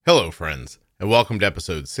Hello, friends, and welcome to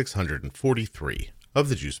episode 643 of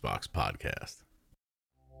the Juicebox Podcast.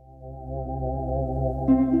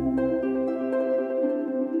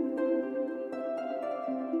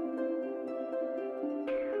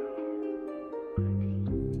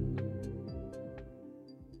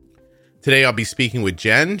 Today I'll be speaking with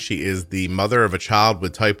Jen. She is the mother of a child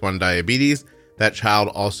with type 1 diabetes. That child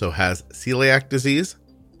also has celiac disease.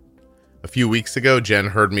 A few weeks ago, Jen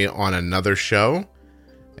heard me on another show,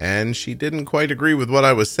 and she didn't quite agree with what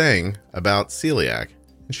I was saying about celiac,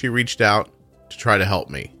 and she reached out to try to help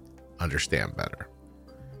me understand better.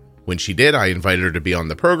 When she did, I invited her to be on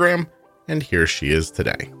the program, and here she is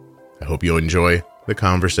today. I hope you'll enjoy the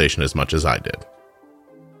conversation as much as I did.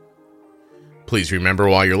 Please remember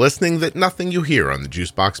while you're listening that nothing you hear on the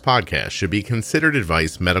Juicebox Podcast should be considered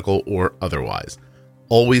advice, medical or otherwise.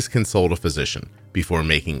 Always consult a physician before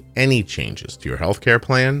making any changes to your healthcare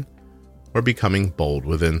plan or becoming bold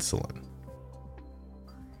with insulin.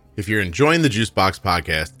 If you're enjoying the Juicebox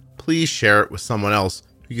Podcast, please share it with someone else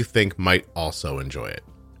who you think might also enjoy it.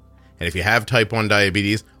 And if you have type 1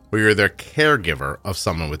 diabetes or you're the caregiver of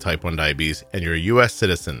someone with type 1 diabetes and you're a U.S.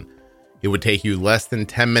 citizen, it would take you less than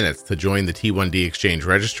 10 minutes to join the T1D Exchange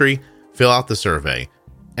registry, fill out the survey,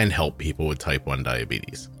 and help people with type 1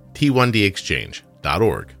 diabetes.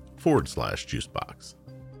 T1DExchange.org/juicebox.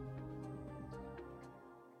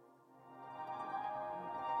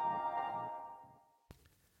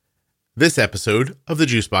 This episode of the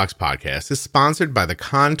Juicebox Podcast is sponsored by the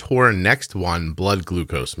Contour Next One blood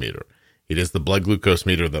glucose meter. It is the blood glucose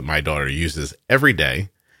meter that my daughter uses every day.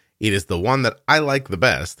 It is the one that I like the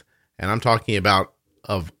best, and I'm talking about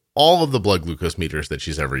of all of the blood glucose meters that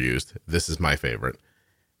she's ever used, this is my favorite.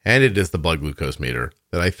 And it is the blood glucose meter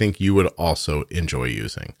that I think you would also enjoy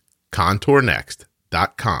using.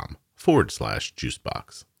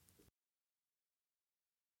 ContourNext.com/juicebox.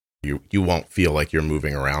 You won't feel like you're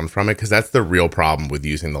moving around from it, because that's the real problem with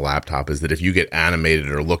using the laptop, is that if you get animated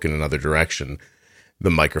or look in another direction,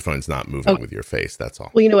 the microphone's not moving with your face. That's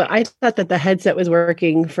all. Well, you know what? I thought that the headset was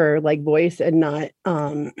working for like voice and not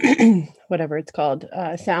whatever it's called,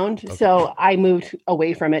 sound. Okay. So I moved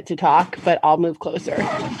away from it to talk, but I'll move closer.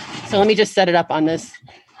 So let me just set it up on this.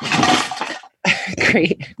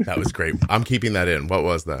 Great. That was great. I'm keeping that in. What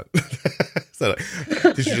was that?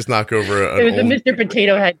 Did you just knock over it was a Mr.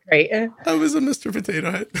 Potato Head crate. That was a Mr.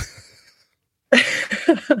 Potato Head.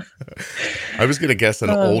 I was going to guess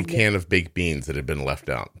an old can of baked beans that had been left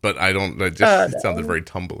out, but I don't. It sounded very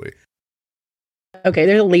tumbly. Okay,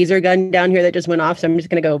 there's a laser gun down here that just went off, so I'm just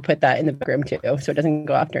going to go put that in the room too, so it doesn't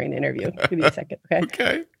go off during the interview. Give me a second, okay?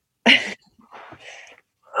 Okay.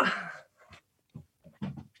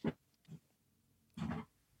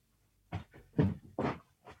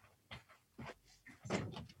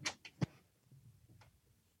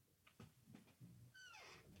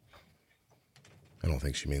 I don't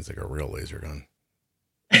think she means like a real laser gun.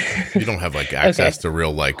 You don't have like access to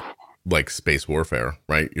real like space warfare,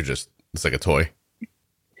 right? It's like a toy.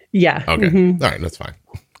 Yeah. Okay. Mm-hmm. All right, that's fine.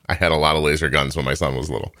 I had a lot of laser guns when my son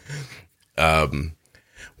was little.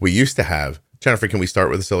 We used to have, Jennifer, can we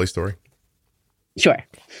start with a silly story? Sure.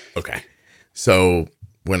 Okay. So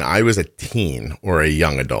when I was a teen or a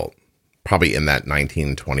young adult, probably in that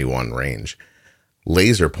 1921 range,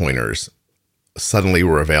 laser pointers suddenly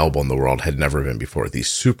were available in the world, had never been before. These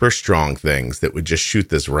super strong things that would just shoot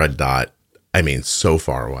this red dot, I mean, so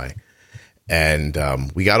far away. And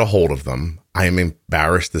we got a hold of them. I am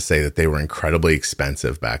embarrassed to say that they were incredibly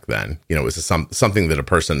expensive back then. You know, it was something that a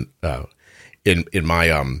person in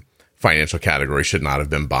my financial category should not have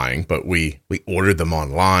been buying, but we ordered them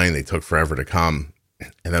online. They took forever to come.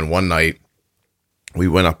 And then one night we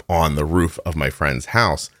went up on the roof of my friend's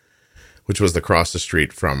house, which was across the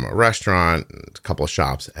street from a restaurant, a couple of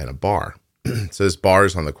shops, and a bar. So this bar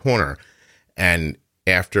is on the corner. And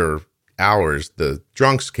after hours, the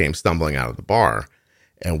drunks came stumbling out of the bar.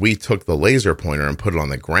 And we took the laser pointer and put it on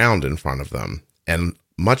the ground in front of them. And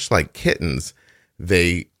much like kittens,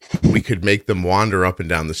 we could make them wander up and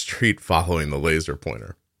down the street following the laser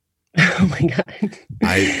pointer. Oh my God.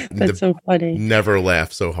 That's so funny. Never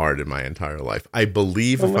laughed so hard in my entire life. I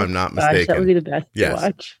believe, if I'm not mistaken, that would be the best to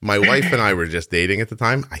watch. My wife and I were just dating at the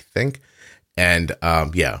time, I think. And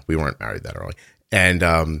we weren't married that early.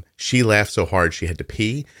 And she laughed so hard she had to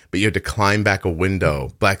pee, but you had to climb back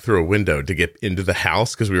through a window to get into the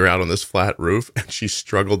house because we were out on this flat roof, and she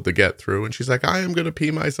struggled to get through. And she's like, I am going to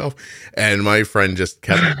pee myself. And my friend just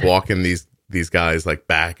kept walking these guys like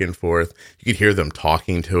back and forth. You could hear them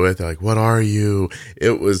talking to it. They're like, what are you?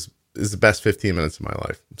 It was the best 15 minutes of my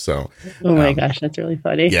life. So, oh my gosh, that's really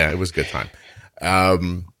funny. Yeah, it was a good time.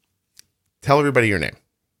 Tell everybody your name.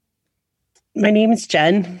 My name is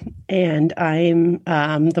Jen, and I'm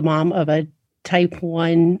the mom of a type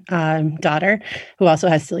 1 daughter who also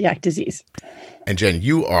has celiac disease. And Jen,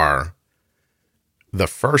 you are the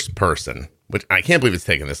first person, which I can't believe it's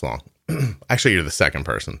taken this long. Actually, you're the second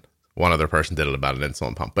person. One other person did it about an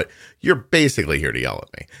insulin pump, but you're basically here to yell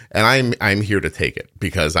at me. And I'm here to take it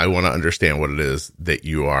because I want to understand what it is that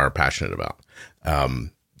you are passionate about.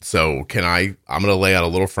 So I'm going to lay out a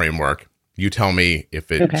little framework. You tell me if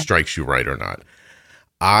it strikes you right or not.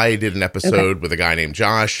 I did an episode with a guy named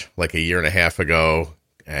Josh like a year and a half ago,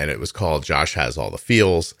 and it was called Josh Has All the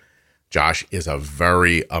Feels. Josh is a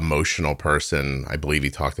very emotional person. I believe he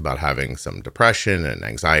talked about having some depression and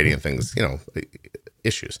anxiety and things,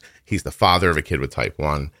 issues. He's the father of a kid with type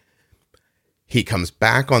 1. He comes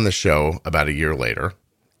back on the show about a year later,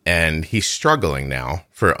 and he's struggling now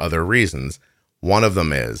for other reasons. One of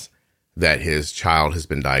them is that his child has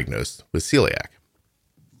been diagnosed with celiac.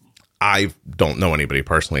 I don't know anybody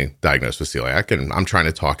personally diagnosed with celiac, and I'm trying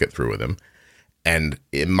to talk it through with him. And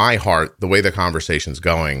in my heart, the way the conversation's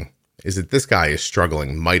going is that this guy is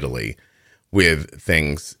struggling mightily with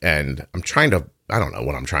things, and I don't know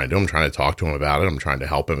what I'm trying to do. I'm trying to talk to him about it. I'm trying to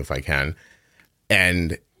help him if I can.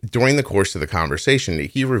 And during the course of the conversation,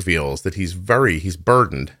 he reveals that he's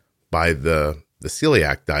burdened by the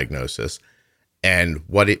celiac diagnosis and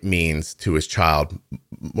what it means to his child,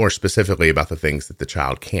 more specifically about the things that the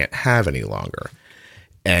child can't have any longer.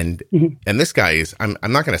 And this guy is, I'm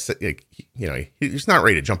not going to say, he's not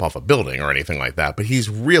ready to jump off a building or anything like that, but he's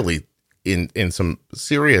really in some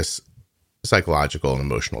serious psychological and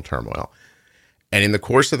emotional turmoil. And in the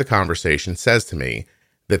course of the conversation says to me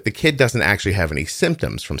that the kid doesn't actually have any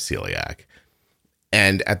symptoms from celiac.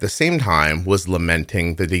 And at the same time was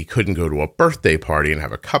lamenting that he couldn't go to a birthday party and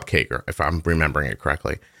have a cupcake, if I'm remembering it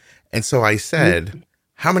correctly. And so I said,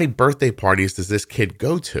 how many birthday parties does this kid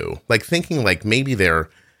go to? Like thinking like maybe they're,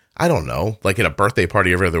 I don't know, like at a birthday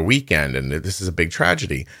party every other weekend. And this is a big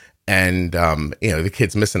tragedy. And, the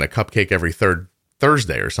kid's missing a cupcake every third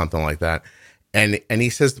Thursday or something like that. And he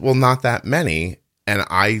says, well, not that many. And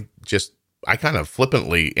I kind of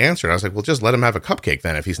flippantly answered. I was like, well, just let him have a cupcake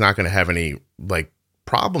then if he's not going to have any like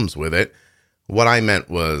problems with it. What I meant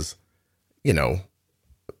was, what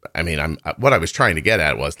I was trying to get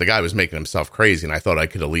at was the guy was making himself crazy, and I thought I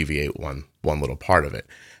could alleviate one little part of it.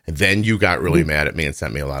 And then you got really mad at me and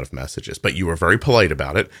sent me a lot of messages, but you were very polite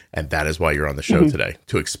about it. And that is why you're on the show today,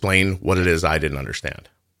 to explain what it is I didn't understand.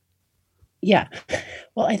 Yeah.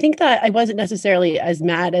 Well, I think that I wasn't necessarily as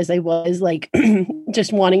mad as I was like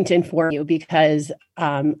just wanting to inform you because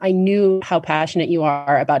I knew how passionate you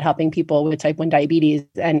are about helping people with type 1 diabetes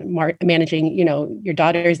and managing, your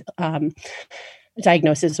daughter's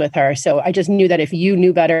diagnosis with her. So I just knew that if you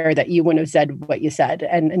knew better, that you wouldn't have said what you said.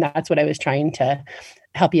 And that's what I was trying to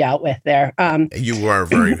help you out with there. You were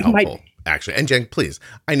very helpful, actually. And Jen, please,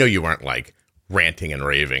 I know you weren't like ranting and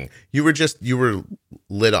raving. You were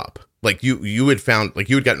lit up. Like you had found, like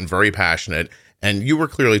you had gotten very passionate, and you were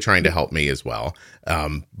clearly trying to help me as well.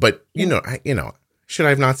 But should I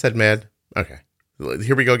have not said mad? Okay,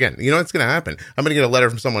 here we go again. You know what's going to happen? I'm going to get a letter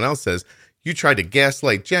from someone else says you tried to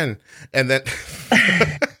gaslight Jen, and then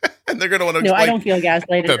and they're going to want to. No, I don't feel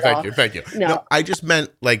gaslighted at all. Thank you. No, I just meant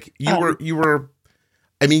like you were.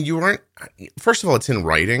 I mean, you weren't. First of all, it's in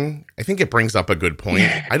writing. I think it brings up a good point.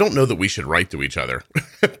 I don't know that we should write to each other,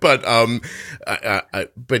 but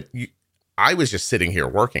I was just sitting here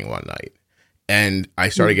working one night, and I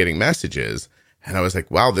started getting messages, and I was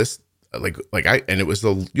like, "Wow, this and it was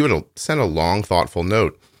you had sent a long, thoughtful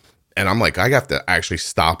note, and I'm like, I have to actually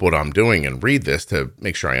stop what I'm doing and read this to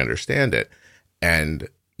make sure I understand it, and."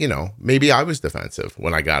 Maybe I was defensive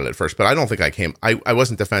when I got it at first, but I don't think I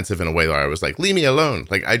wasn't defensive in a way that I was like, leave me alone.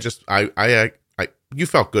 Like you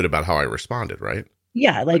felt good about how I responded, right?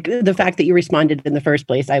 Yeah. Like the fact that you responded in the first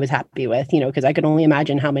place, I was happy with, because I could only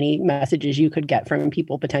imagine how many messages you could get from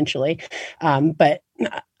people potentially. But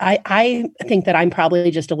I think that I'm probably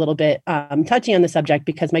just a little bit touchy on the subject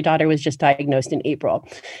because my daughter was just diagnosed in April,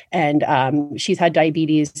 and she's had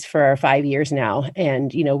diabetes for 5 years now.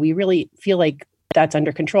 And, we really feel like that's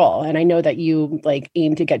under control. And I know that you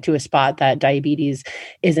aim to get to a spot that diabetes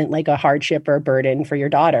isn't like a hardship or a burden for your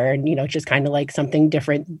daughter. And, just kind of like something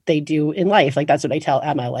different they do in life. Like, that's what I tell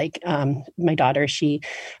Emma, my daughter, she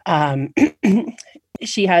has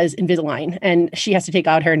Invisalign and she has to take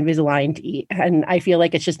out her Invisalign to eat. And I feel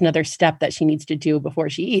like it's just another step that she needs to do before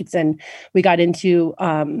she eats. And we got into,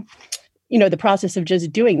 the process of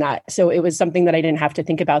just doing that. So it was something that I didn't have to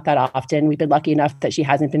think about that often. We've been lucky enough that she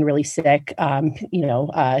hasn't been really sick,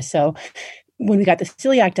 so when we got the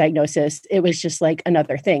celiac diagnosis, it was just like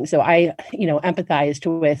another thing. So I, empathized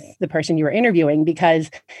with the person you were interviewing,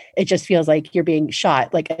 because it just feels like you're being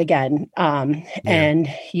shot like again. And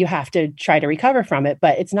you have to try to recover from it,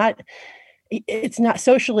 but it's not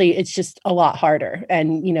socially, it's just a lot harder.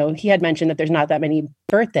 And, he had mentioned that there's not that many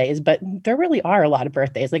birthdays, but there really are a lot of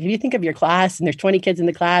birthdays. Like if you think of your class and there's 20 kids in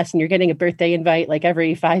the class and you're getting a birthday invite like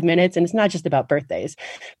every 5 minutes, and it's not just about birthdays,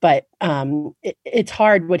 but it's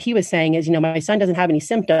hard. What he was saying is, my son doesn't have any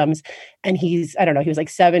symptoms, and he was like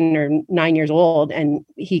 7 or 9 years old, and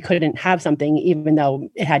he couldn't have something even though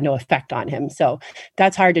it had no effect on him. So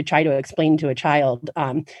that's hard to try to explain to a child.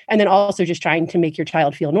 And then also just trying to make your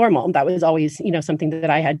child feel normal. That was always, something that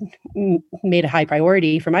I had made a high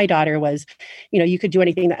priority for my daughter was, you could do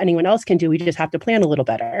anything that anyone else can do. We just have to plan a little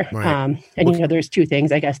better. Right. There's 2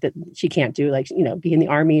 things, I guess, that she can't do, like, be in the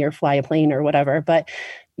Army or fly a plane or whatever. But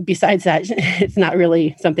besides that, it's not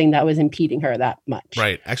really something that was impeding her that much.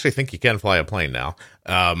 Right. Actually, I think you can fly a plane now.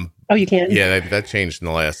 Oh, you can? Yeah, that changed in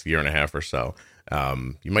the last year and a half or so.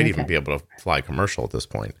 You might even be able to fly commercial at this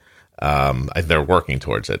point. They're working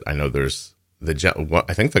towards it. I know there's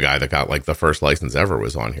I think the guy that got like the first license ever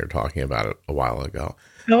was on here talking about it a while ago.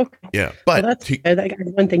 Okay. Yeah, but that's I got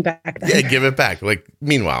one thing back then. Yeah, give it back. Like,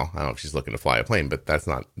 meanwhile, I don't know if she's looking to fly a plane, but that's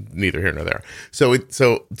not neither here nor there. So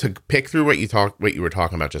to pick through what you were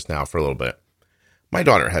talking about just now for a little bit, my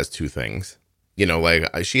daughter has 2 things.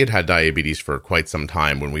 She had diabetes for quite some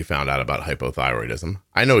time when we found out about hypothyroidism.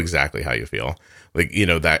 I know exactly how you feel. Like,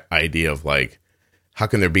 that idea of like, how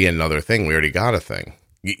can there be another thing? We already got a thing.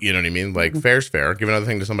 You know what I mean? Like, fair's fair. Give another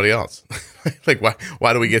thing to somebody else. Like,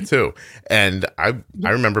 why do we get 2? And I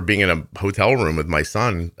remember being in a hotel room with my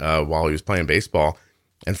son while he was playing baseball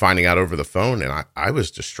and finding out over the phone, and I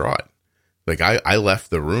was distraught. Like, I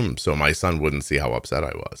left the room so my son wouldn't see how upset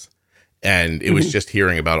I was. And it was just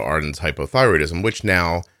hearing about Arden's hypothyroidism, which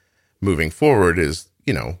now, moving forward, is,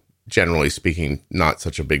 generally speaking, not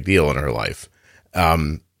such a big deal in her life.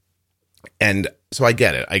 And so I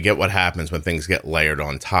get it. I get what happens when things get layered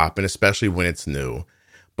on top, and especially when it's new.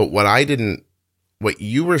 But what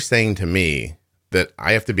you were saying to me, that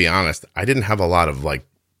I have to be honest, I didn't have a lot of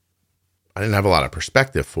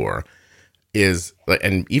perspective for, is,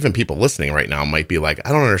 and even people listening right now might be like,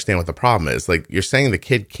 I don't understand what the problem is. Like, you're saying the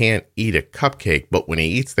kid can't eat a cupcake, but when he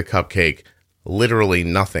eats the cupcake, literally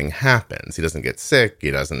nothing happens. He doesn't get sick.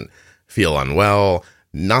 He doesn't feel unwell.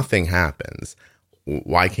 Nothing happens.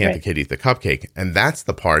 Why can't the kid eat the cupcake? And that's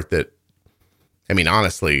the part that, I mean,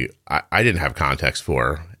 honestly, I didn't have context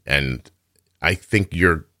for, and I think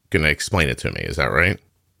you're going to explain it to me. Is that right?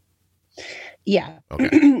 Yeah.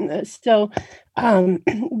 Okay. So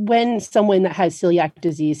when someone that has celiac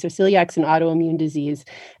disease, so celiac's an autoimmune disease,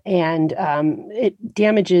 and it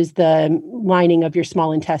damages the lining of your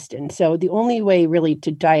small intestine. So the only way really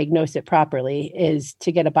to diagnose it properly is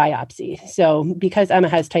to get a biopsy. So because Emma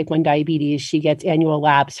has type 1 diabetes, she gets annual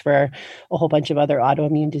labs for a whole bunch of other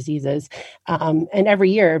autoimmune diseases. And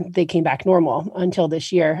every year they came back normal until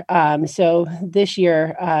this year. So this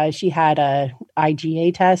year she had a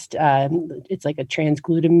IgA test. It's like a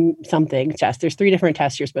transglutamin something test. There's 3 different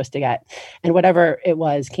tests you're supposed to get, and whatever it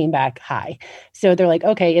was came back high. So they're like,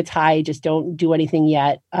 okay, it's high, just don't do anything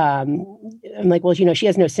yet. I'm like, well, she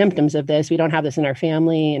has no symptoms of this. We don't have this in our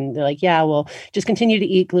family. And they're like, yeah, well, just continue to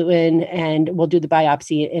eat gluten and we'll do the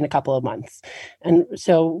biopsy in a couple of months. And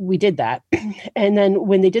so we did that. And then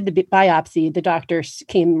when they did the biopsy, the doctors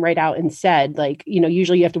came right out and said, like,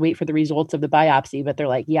 usually you have to wait for the results of the biopsy, but they're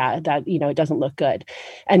like, yeah, that, it doesn't look good.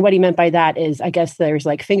 And what he meant by that is, I guess there's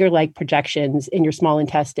like finger-like projections in your small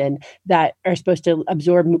intestine that are supposed to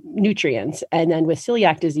absorb nutrients. And then with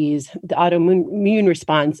celiac disease, the autoimmune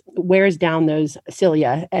response wears down those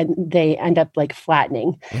cilia and they end up like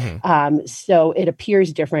flattening. Mm-hmm. So it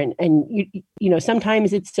appears different. And,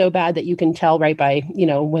 sometimes it's so bad that you can tell right by,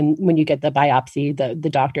 when you get the biopsy, the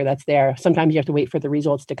doctor that's there. Sometimes you have to wait for the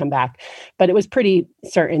results to come back. But it was pretty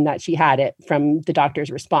certain that she had it from the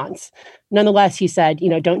doctor's response. Nonetheless, he said,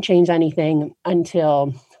 don't change anything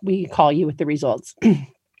until we call you with the results.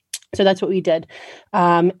 So that's what we did.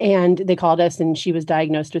 And they called us and she was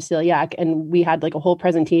diagnosed with celiac, and we had like a whole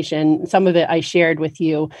presentation. Some of it I shared with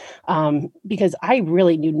you because I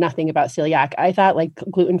really knew nothing about celiac. I thought like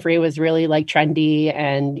gluten-free was really like trendy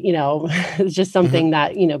and, it's just something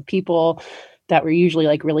that, people that were usually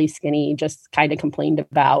like really skinny just kind of complained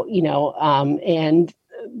about, and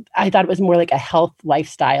I thought it was more like a health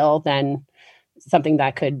lifestyle than something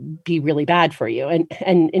that could be really bad for you.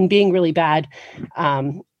 And in being really bad,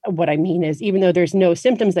 what I mean is, even though there's no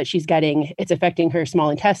symptoms that she's getting, it's affecting her small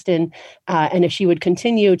intestine. And if she would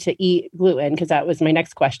continue to eat gluten, because that was my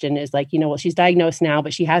next question, is like, well, she's diagnosed now,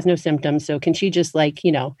 but she has no symptoms. So can she just like,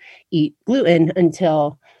 eat gluten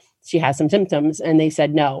until she has some symptoms? And they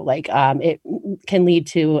said no. Like it can lead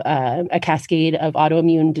to a cascade of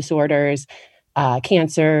autoimmune disorders,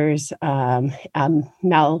 cancers,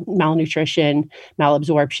 malnutrition,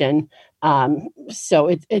 malabsorption.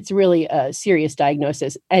 So it's really a serious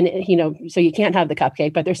diagnosis. And, so you can't have the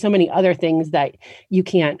cupcake, but there's so many other things that you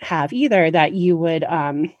can't have either that you would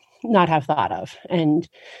not have thought of. And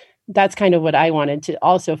that's kind of what I wanted to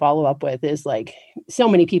also follow up with, is like, so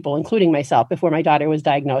many people, including myself, before my daughter was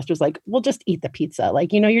diagnosed, was like, well, just eat the pizza.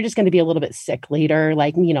 Like, you're just going to be a little bit sick later.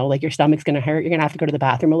 Like, like your stomach's going to hurt. You're going to have to go to the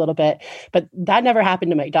bathroom a little bit. But that never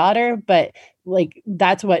happened to my daughter. But like,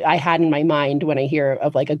 that's what I had in my mind when I hear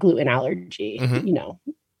of like a gluten allergy,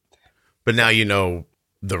 But now you know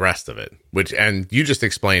the rest of it, and you just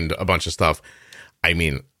explained a bunch of stuff. I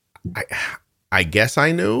mean, I guess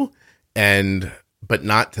I knew, but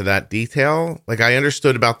not to that detail. Like, I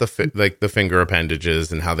understood about the finger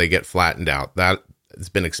appendages and how they get flattened out. That has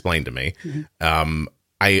been explained to me. Mm-hmm.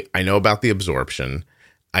 I know about the absorption.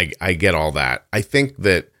 I get all that. I think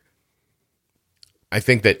that I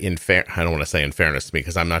don't want to say in fairness to me,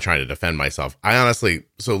 because I'm not trying to defend myself.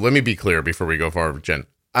 So let me be clear before we go forward, Jen.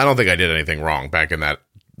 I don't think I did anything wrong back in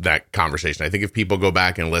that conversation. I think if people go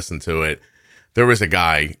back and listen to it, there was a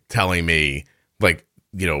guy telling me, like,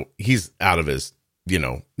 he's out of his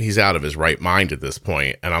right mind at this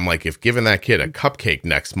point. And I'm like, if giving that kid a cupcake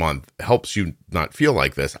next month helps you not feel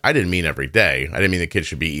like this, I didn't mean every day. I didn't mean the kid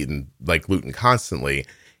should be eating like gluten constantly.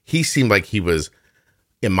 He seemed like he was,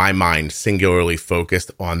 in my mind, singularly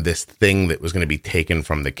focused on this thing that was going to be taken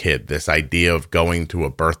from the kid. This idea of going to a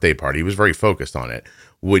birthday party, he was very focused on it,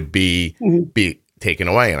 would be taken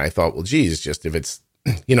away. And I thought, well, geez, just if it's,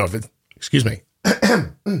 excuse me,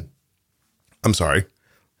 I'm sorry.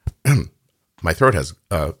 My throat has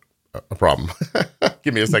a problem.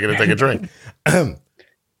 Give me a second to take a drink. I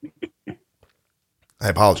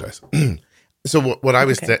apologize. So what I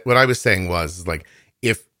was saying was, like,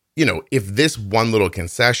 if this one little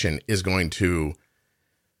concession is going to,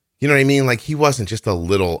 you know what I mean? Like, he wasn't just a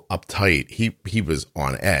little uptight. He was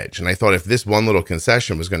on edge. And I thought if this one little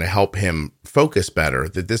concession was going to help him focus better,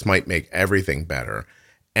 that this might make everything better,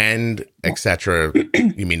 and etc.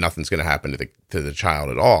 You mean nothing's going to happen to the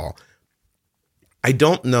child at all? I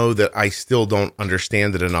don't know that I still don't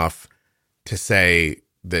understand it enough to say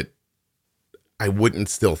that I wouldn't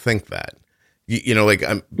still think that. Like,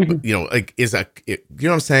 I'm, like, is that, you know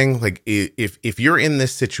what I'm saying? Like, if you're in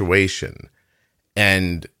this situation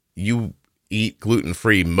and you eat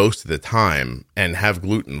gluten-free most of the time and have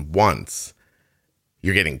gluten once,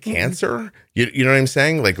 you're getting cancer? You know what I'm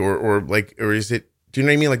saying? Like, or is it, do you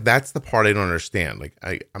know what I mean? Like, that's the part I don't understand. Like,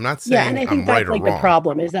 I'm not saying and I think I'm that's right or like wrong. The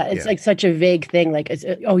problem is that it's like such a vague thing. Like,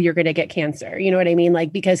 you're going to get cancer. You know what I mean?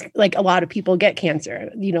 Like, because like a lot of people get cancer,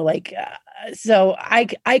 so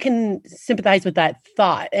I can sympathize with that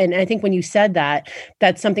thought. And I think when you said that,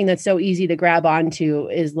 that's something that's so easy to grab onto,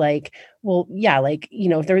 is like, well, yeah, like,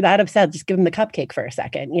 if they're that upset, just give them the cupcake for a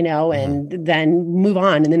second, and then move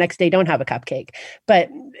on. And the next day, don't have a cupcake. But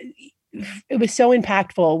it was so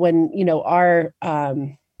impactful when, our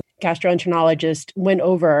gastroenterologist went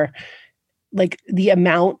over like the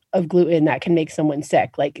amount of gluten that can make someone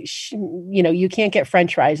sick. Like, you can't get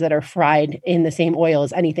French fries that are fried in the same oil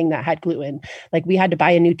as anything that had gluten. Like, we had to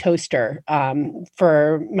buy a new toaster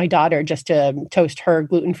for my daughter just to toast her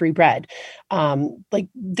gluten-free bread. Like,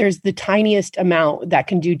 there's the tiniest amount that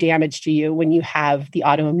can do damage to you when you have the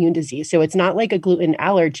autoimmune disease. So it's not like a gluten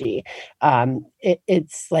allergy.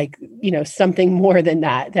 It's like, something more than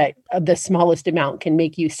that the smallest amount can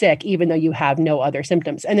make you sick, even though you have no other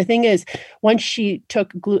symptoms. And the thing is, once she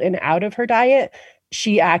took gluten out of her diet,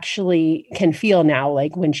 she actually can feel now,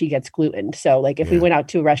 like, when she gets gluten. So like, if we went out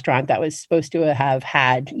to a restaurant that was supposed to have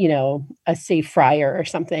had, a safe fryer or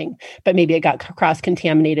something, but maybe it got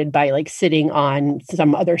cross-contaminated by like sitting on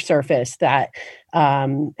some other surface that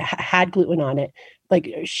had gluten on it, like,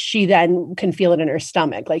 she then can feel it in her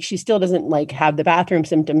stomach. Like, she still doesn't like have the bathroom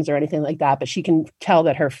symptoms or anything like that, but she can tell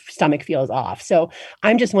that her stomach feels off. So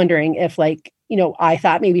I'm just wondering if, like, I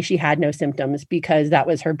thought maybe she had no symptoms because that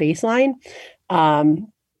was her baseline.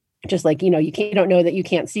 Just like, you don't know that you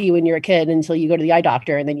can't see when you're a kid until you go to the eye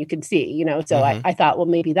doctor and then you can see, so I thought, well,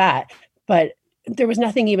 maybe that, but there was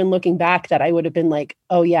nothing even looking back that I would have been like,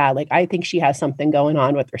 oh yeah, like, I think she has something going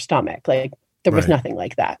on with her stomach. Like, there was nothing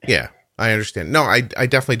like that. Yeah. I understand. No, I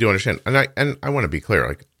definitely do understand. And I want to be clear.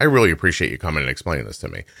 Like, I really appreciate you coming and explaining this to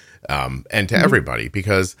me, and to everybody,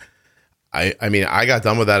 because I mean, I got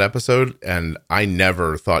done with that episode and I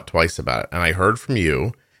never thought twice about it. And I heard from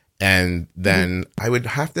you, and then I would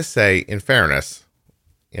have to say, in fairness,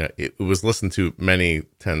 you know, it was listened to many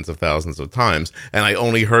tens of thousands of times, and I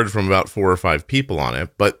only heard from about 4 or 5 people on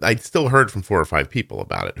it, but I still heard from 4 or 5 people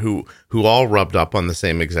about it who all rubbed up on the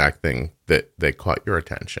same exact thing that caught your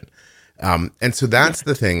attention. And so that's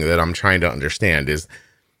the thing that I'm trying to understand is,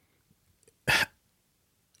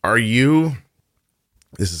 are you,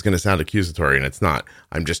 this is going to sound accusatory and it's not,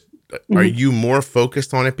 I'm just, are you more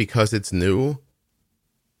focused on it because it's new?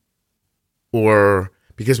 Or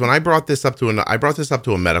because when I brought this up to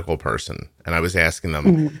a medical person, and I was asking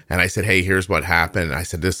them, and I said, hey, here's what happened. I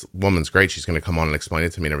said, this woman's great. She's going to come on and explain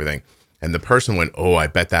it to me and everything. And the person went, oh, I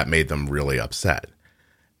bet that made them really upset.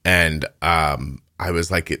 And I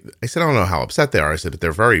was like, I said, I don't know how upset they are. I said, but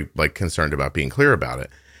they're very like concerned about being clear about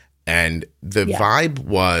it. And the vibe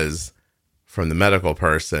was from the medical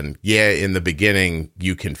person, yeah, in the beginning,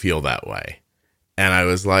 you can feel that way. And I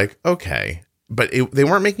was like, okay. But they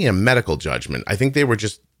weren't making a medical judgment. I think they were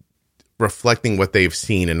just reflecting what they've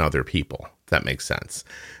seen in other people. If that makes sense.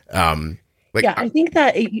 I think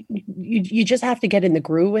that you just have to get in the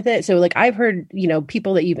groove with it. So like I've heard, you know,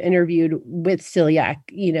 people that you've interviewed with celiac,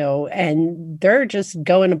 you know, and they're just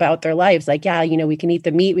going about their lives like, yeah, you know, we can eat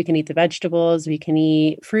the meat, we can eat the vegetables, we can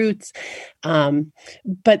eat fruits.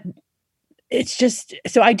 But it's just,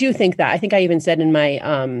 so I do think that, I think I even said in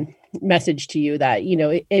my message to you that, you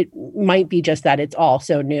know, it might be just that it's all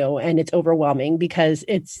so new and it's overwhelming, because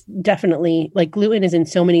it's definitely like gluten is in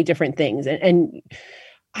so many different things. And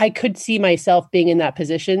I could see myself being in that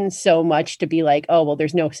position so much to be like, oh, well,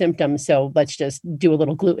 there's no symptoms, so let's just do a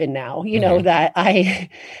little gluten now, you know, that I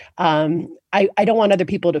don't want other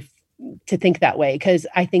people to think that way, because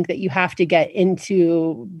I think that you have to get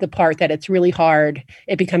into the part that it's really hard,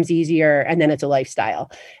 it becomes easier, and then it's a lifestyle.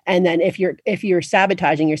 And then if you're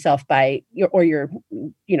sabotaging yourself by your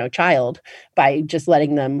you know, child by just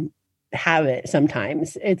letting them have it,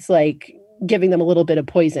 sometimes it's like giving them a little bit of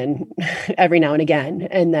poison every now and again,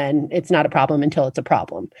 and then it's not a problem until it's a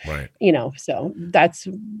problem. Right. You know, so that's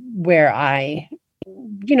where I,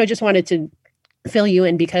 you know, just wanted to fill you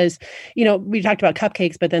in, because, you know, we talked about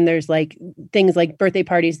cupcakes, but then there's like things like birthday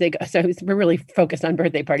parties. So we're really focused on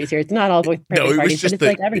birthday parties here. It's not all birthday parties, but it's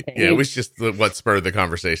like everything. Yeah, it was just what spurred the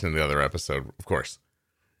conversation in the other episode, of course.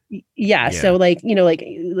 Yeah. So like, you know,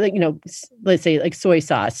 let's say like soy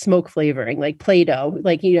sauce, smoke flavoring, like Play-Doh,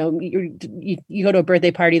 like, you know, you go to a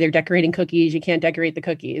birthday party, they're decorating cookies. You can't decorate the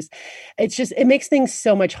cookies. It's just, it makes things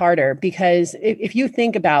so much harder, because if you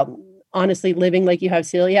think about honestly living like you have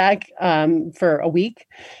celiac for a week,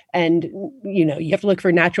 and, you know, you have to look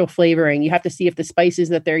for natural flavoring. You have to see if the spices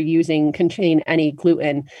that they're using contain any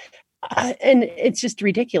gluten. And it's just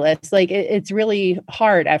ridiculous. Like it's really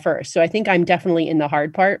hard at first. So I think I'm definitely in the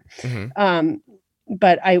hard part.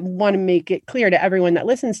 But I want to make it clear to everyone that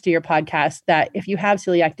listens to your podcast that if you have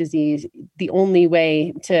celiac disease, the only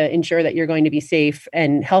way to ensure that you're going to be safe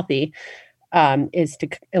and healthy is to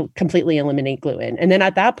completely eliminate gluten. And then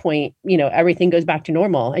at that point, you know, everything goes back to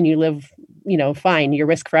normal and you live, you know, fine. Your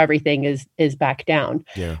risk for everything is back down.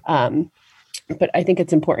 Yeah. But I think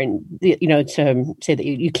it's important, you know, to say that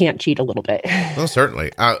you can't cheat a little bit. Well,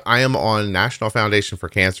 certainly. I am on National Foundation for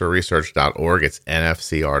Cancer Research.org. It's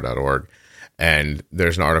nfcr.org. And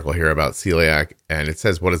there's an article here about celiac, and it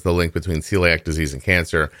says, what is the link between celiac disease and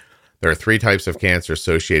cancer? There are 3 types of cancer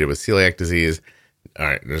associated with celiac disease. All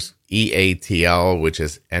right, there's EATL, which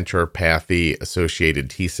is enteropathy-associated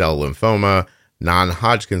T-cell lymphoma,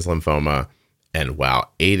 non-Hodgkin's lymphoma, and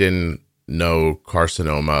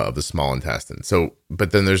adenocarcinoma of the small intestine. So,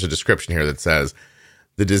 but then there's a description here that says,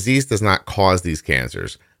 the disease does not cause these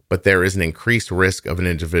cancers, but there is an increased risk of an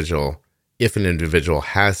individual if an individual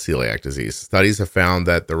has celiac disease. Studies have found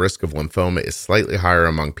that the risk of lymphoma is slightly higher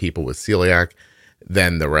among people with celiac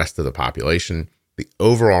than the rest of the population. The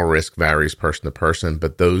overall risk varies person to person,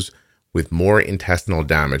 but those with more intestinal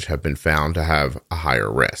damage have been found to have a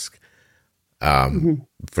higher risk.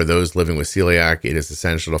 For those living with celiac, it is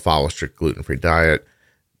essential to follow a strict gluten-free diet.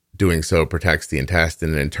 Doing so protects the intestine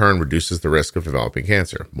and in turn reduces the risk of developing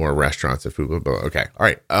cancer. More restaurants and food. Blah, blah, blah. Okay. All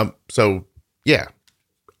right. So yeah,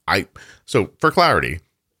 so for clarity,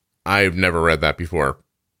 I've never read that before,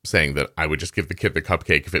 saying that I would just give the kid the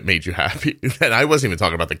cupcake if it made you happy. And I wasn't even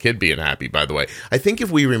talking about the kid being happy, by the way. I think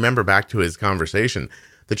if we remember back to his conversation,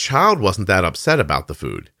 the child wasn't that upset about the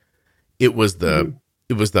food. It was the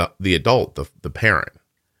adult, the parent.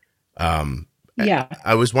 Yeah.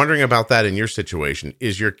 I was wondering about that in your situation.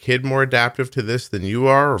 Is your kid more adaptive to this than you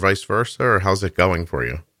are, or vice versa, or how's it going for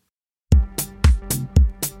you?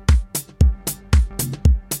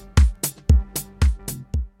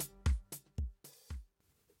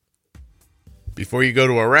 Before you go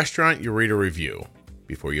to a restaurant, you read a review.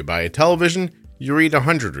 Before you buy a television, you read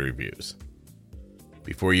 100 reviews.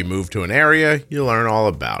 Before you move to an area, you learn all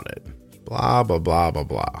about it. Blah, blah, blah, blah,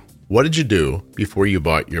 blah. What did you do before you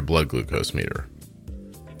bought your blood glucose meter?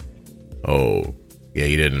 Oh, yeah,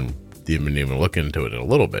 you didn't even look into it a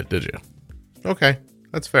little bit, did you? Okay,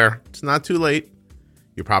 that's fair. It's not too late.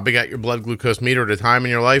 You probably got your blood glucose meter at a time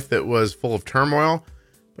in your life that was full of turmoil,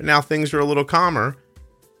 but now things are a little calmer,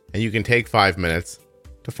 and you can take 5 minutes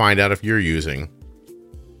to find out if you're using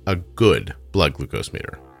a good blood glucose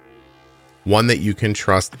meter. One that you can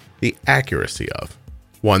trust the accuracy of.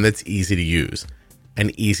 One that's easy to use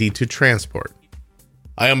and easy to transport.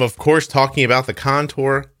 I am, of course, talking about the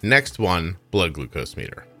Contour Next One blood glucose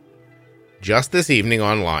meter. Just this evening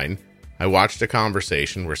online, I watched a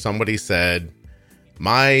conversation where somebody said,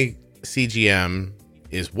 my CGM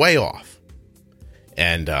is way off.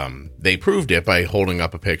 And they proved it by holding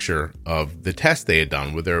up a picture of the test they had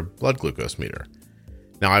done with their blood glucose meter.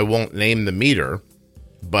 Now, I won't name the meter,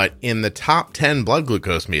 but in the top 10 blood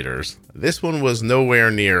glucose meters, this one was nowhere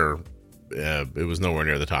near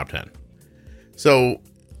the top 10. So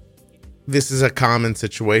this is a common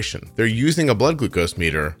situation. They're using a blood glucose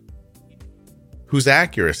meter whose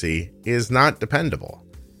accuracy is not dependable.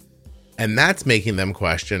 And that's making them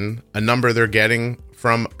question a number they're getting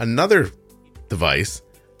from another device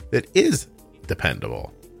that is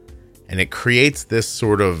dependable. And it creates this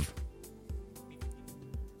sort of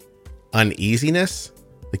uneasiness,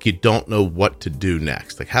 like you don't know what to do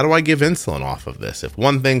next. Like, how do I give insulin off of this if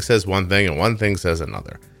one thing says one thing and one thing says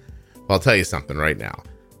another? Well, I'll tell you something right now.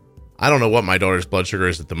 I don't know what my daughter's blood sugar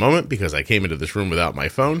is at the moment because I came into this room without my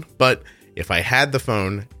phone, but if I had the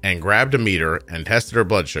phone and grabbed a meter and tested her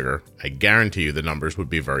blood sugar, I guarantee you the numbers would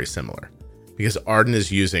be very similar. Because Arden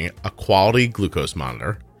is using a quality glucose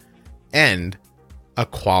monitor and a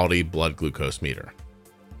quality blood glucose meter.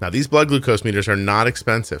 Now, these blood glucose meters are not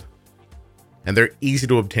expensive and they're easy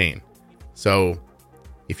to obtain. So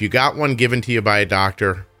if you got one given to you by a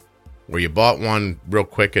doctor or you bought one real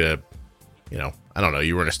quick at a, I don't know,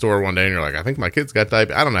 you were in a store one day and you're like, I think my kid's got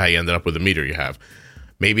diabetes. I don't know how you ended up with the meter you have.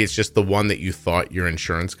 Maybe it's just the one that you thought your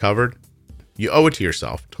insurance covered. You owe it to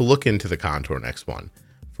yourself to look into the Contour Next One.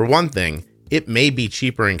 For one thing, it may be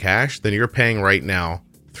cheaper in cash than you're paying right now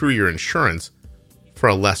through your insurance for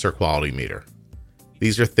a lesser quality meter.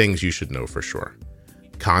 These are things you should know for sure.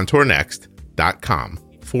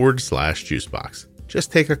 contournext.com/juicebox.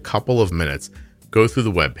 Just take a couple of minutes, go through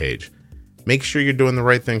the webpage, make sure you're doing the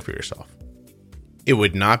right thing for yourself. It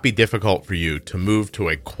would not be difficult for you to move to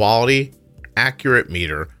a quality, accurate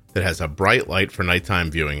meter that has a bright light for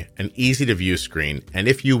nighttime viewing, an easy to view screen, and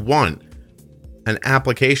if you want, an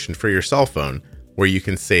application for your cell phone where you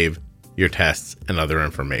can save your tests and other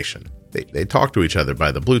information. They talk to each other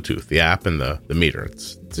by the Bluetooth, the app and the meter.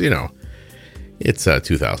 It's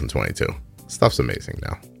 2022. Stuff's amazing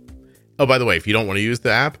now. Oh, by the way, if you don't want to use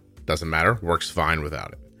the app, doesn't matter. Works fine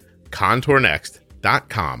without it.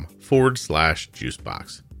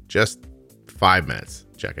 contournext.com/juicebox. Just 5 minutes.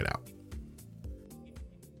 Check it out.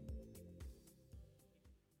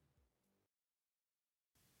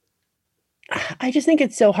 I just think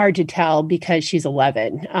it's so hard to tell because she's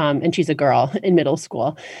 11 and she's a girl in middle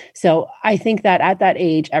school. So I think that at that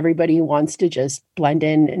age, everybody wants to just blend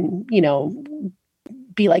in and,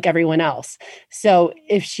 be like everyone else. So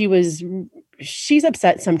if she's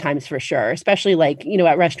upset sometimes for sure, especially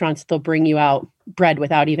at restaurants, they'll bring you out bread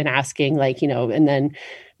without even asking, and then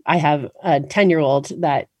I have a 10-year-old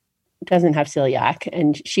that doesn't have celiac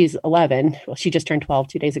and she's 11. Well, she just turned 12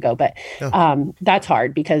 2 days ago, but that's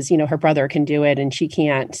hard because, her brother can do it and she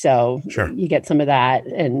can't. So sure. You get some of that.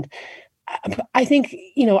 And I think,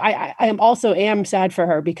 I am sad for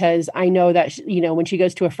her because I know that, when she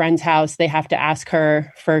goes to a friend's house, they have to ask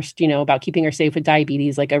her first, about keeping her safe with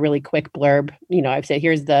diabetes, like a really quick blurb. I've said,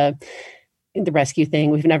 here's the rescue thing.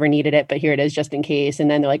 We've never needed it, but here it is just in case.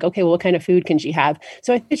 And then they're like, okay, well, what kind of food can she have?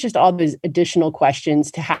 So I think it's just all those additional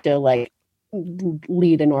questions to have to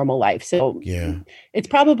lead a normal life. So yeah, it's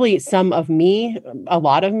probably some of me, a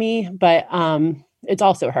lot of me, but it's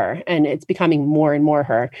also her. And it's becoming more and more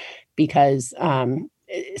her because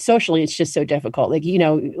socially, it's just so difficult.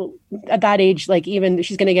 At that age, even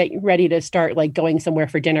she's going to get ready to start going somewhere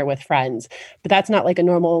for dinner with friends, but that's not a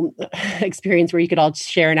normal experience where you could all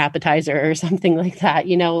share an appetizer or something like that,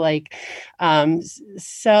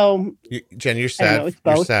 so Jen, you're sad.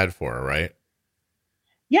 You're sad for her, right?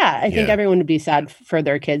 Yeah, I think Yeah. everyone would be sad for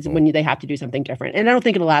their kids when they have to do something different. And I don't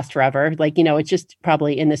think it'll last forever. Like, it's just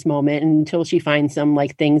probably in this moment until she finds some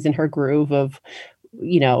like things in her groove of,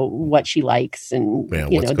 what she likes. And, Yeah,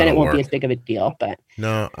 then it won't be as big of a deal. But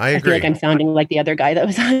no, I feel agree. like I'm sounding like the other guy that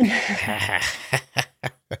was on.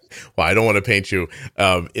 Well, I don't want to paint you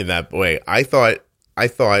in that way. I thought,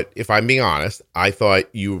 if I'm being honest, I thought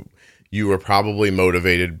you were probably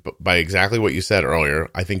motivated by exactly what you said earlier.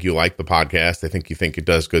 I think you like the podcast. I think you think it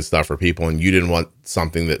does good stuff for people, and you didn't want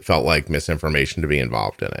something that felt like misinformation to be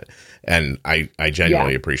involved in it. And I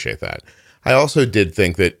genuinely appreciate that. I also did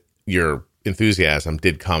think that your enthusiasm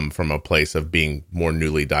did come from a place of being more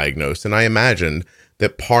newly diagnosed. And I imagined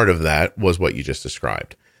that part of that was what you just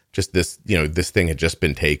described. Just this, this thing had just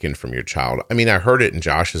been taken from your child. I mean, I heard it in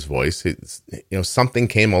Josh's voice. It's, something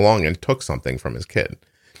came along and took something from his kid.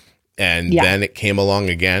 And then it came along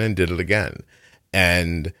again and did it again.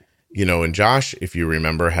 And, and Josh, if you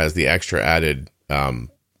remember, has the extra added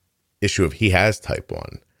issue of he has type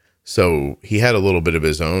 1. So he had a little bit of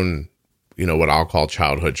his own, what I'll call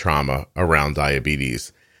childhood trauma around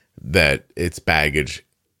diabetes, that it's baggage.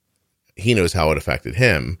 He knows how it affected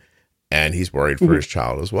him. And he's worried for his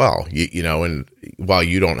child as well. And while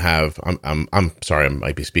you don't have, I'm sorry, I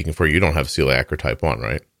might be speaking for you. You don't have celiac or type 1,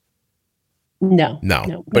 right? No.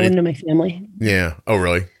 But into my family. Yeah. Oh,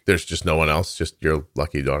 really? There's just no one else. Just your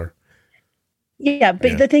lucky daughter. Yeah,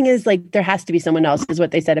 but the thing is, like, there has to be someone else, is what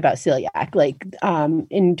they said about celiac. Like,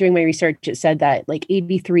 in doing my research, it said that like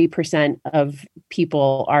 83% of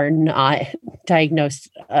people are not diagnosed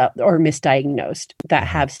or misdiagnosed that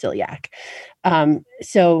have celiac.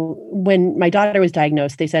 So when my daughter was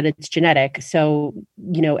diagnosed, they said it's genetic. So,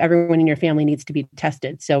 everyone in your family needs to be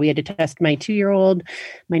tested. So we had to test my 2-year-old,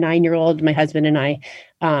 my 9-year-old, my husband and I,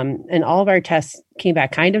 and all of our tests came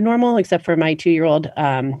back kind of normal, except for my 2-year-old.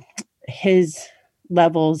 His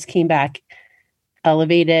levels came back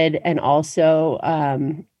elevated, and also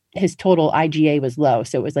his total IgA was low.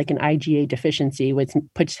 So it was like an IgA deficiency, which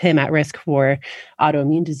puts him at risk for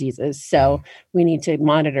autoimmune diseases. So we need to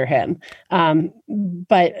monitor him.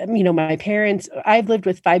 But, my parents, I've lived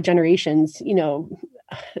with 5 generations,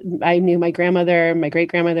 I knew my grandmother, my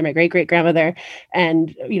great-grandmother, my great-great-grandmother,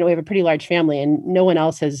 and, we have a pretty large family, and no one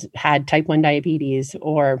else has had type 1 diabetes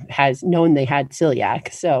or has known they had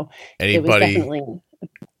celiac. So it was definitely...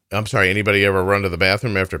 I'm sorry, anybody ever run to the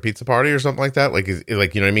bathroom after a pizza party or something like that? Like, you know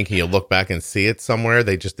what I mean? Can you look back and see it somewhere?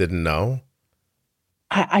 They just didn't know?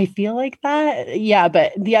 I feel like that. Yeah.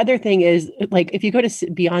 But the other thing is, like, if you go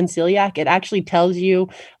to Beyond Celiac, it actually tells you,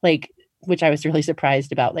 like, which I was really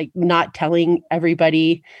surprised about, like, not telling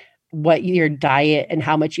everybody what your diet and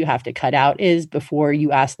how much you have to cut out is before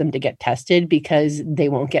you ask them to get tested, because they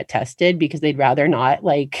won't get tested because they'd rather not,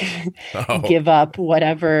 like, give up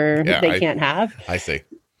whatever they can't have. I see.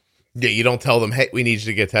 Yeah, you don't tell them, hey, we need you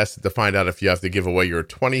to get tested to find out if you have to give away your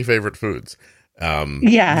 20 favorite foods.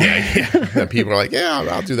 Yeah. People are like, yeah,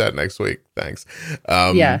 I'll do that next week. Thanks.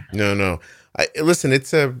 No.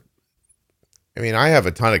 Listen, I have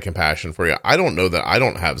a ton of compassion for you. I don't know that I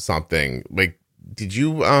don't have something like, did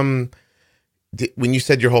you, when you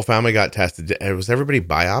said your whole family got tested, was everybody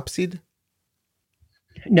biopsied?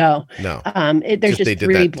 No. There's just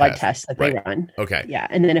 3 blood tests that they right. run. Okay. Yeah.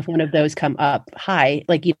 And then if one of those come up high,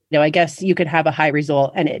 like, I guess you could have a high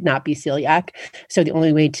result and it not be celiac. So the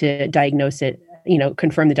only way to diagnose it,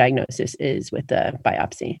 confirm the diagnosis, is with the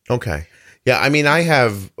biopsy. Okay. Yeah. I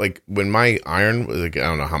have, like, when my iron was, like, I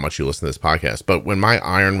don't know how much you listen to this podcast, but when my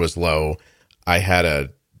iron was low, I had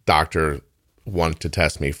a doctor want to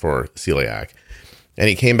test me for celiac. And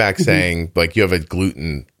he came back saying, like, you have a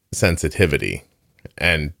gluten sensitivity.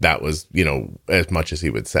 And that was, as much as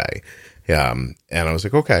he would say. And I was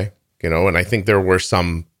like, okay, and I think there were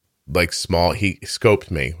some, like, small, he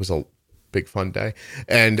scoped me. It was a big fun day.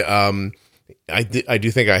 And I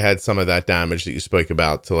do think I had some of that damage that you spoke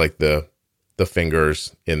about to, like, the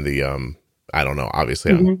fingers in the, I don't know,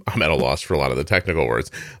 obviously I'm at a loss for a lot of the technical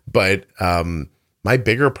words, but my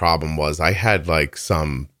bigger problem was I had, like,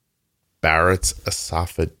 some Barrett's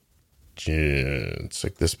esophagus. It's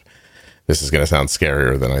like this is going to sound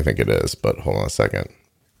scarier than I think it is, but hold on a second.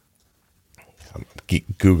 I'm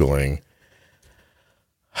Googling.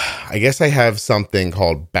 I guess I have something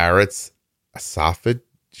called Barrett's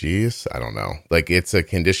esophagus. I don't know. Like, it's a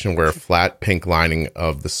condition where a flat pink lining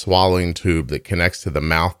of the swallowing tube that connects to the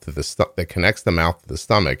mouth to the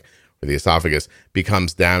stomach or the esophagus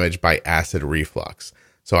becomes damaged by acid reflux.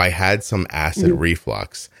 So I had some acid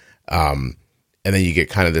reflux. And then you get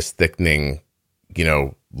kind of this thickening,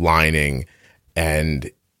 lining, and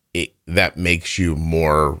that makes you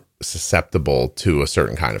more susceptible to a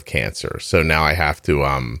certain kind of cancer. So now I have to,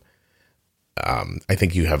 I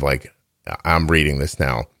think you have like, I'm reading this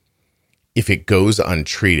now. If it goes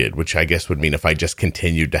untreated, which I guess would mean if I just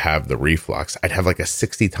continued to have the reflux, I'd have like a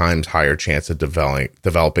 60 times higher chance of developing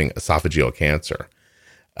esophageal cancer,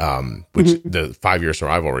 which the 5-year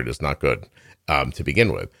survival rate is not good to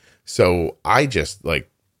begin with. So I just I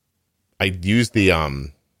used the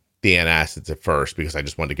antacids at first because I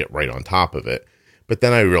just wanted to get right on top of it. But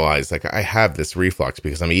then I realized like I have this reflux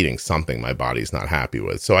because I'm eating something my body's not happy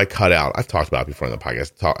with. So I cut out, I've talked about it before in the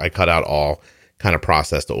podcast, I cut out all kind of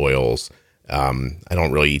processed oils. I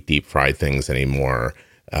don't really eat deep fried things anymore.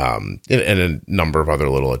 And a number of other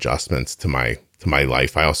little adjustments to my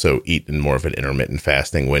life. I also eat in more of an intermittent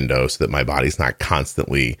fasting window so that my body's not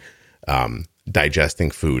constantly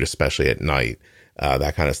digesting food, especially at night,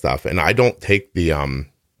 that kind of stuff. And I don't take the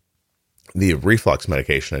reflux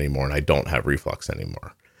medication anymore, and I don't have reflux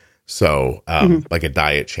anymore. So like a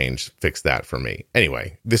diet change fixed that for me.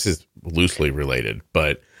 Anyway, this is loosely related,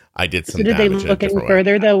 but I did some damage. So did they look any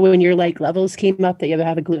further though when your like levels came up that you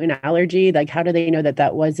have a gluten allergy? Like how do they know that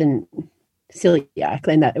that wasn't celiac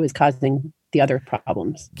and that it was causing the other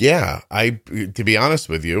problems? Yeah, to be honest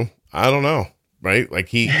with you, I don't know, right?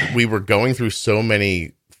 Like we were going through so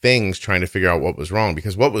many things trying to figure out what was wrong,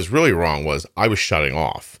 because what was really wrong was I was shutting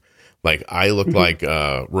off. Like I looked like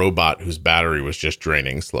a robot whose battery was just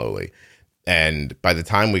draining slowly. And by the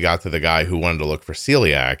time we got to the guy who wanted to look for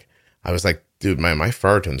celiac, I was like, dude, my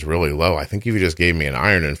ferritin's really low. I think if you just gave me an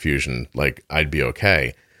iron infusion, like I'd be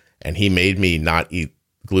okay. And he made me not eat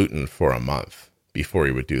gluten for a month before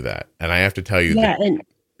he would do that. And I have to tell you, and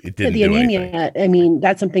it didn't the anemia, anything. I mean,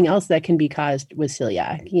 that's something else that can be caused with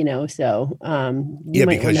celiac, so you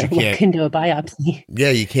might want to look into a biopsy. Yeah,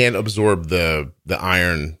 you can't absorb the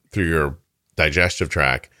iron through your digestive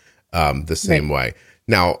tract the same way.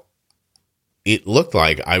 Now, it looked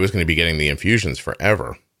like I was going to be getting the infusions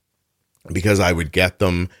forever, because I would get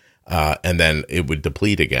them and then it would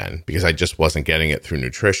deplete again because I just wasn't getting it through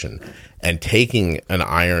nutrition. And taking an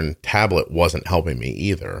iron tablet wasn't helping me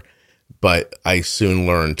either. But I soon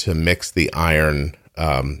learned to mix the iron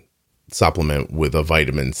supplement with a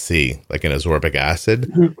vitamin C, like an ascorbic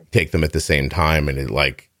acid, take them at the same time, and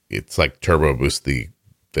it's like turbo boost the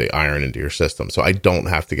iron into your system. So I don't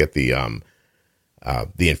have to get the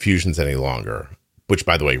infusions any longer, which,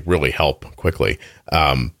 by the way, really help quickly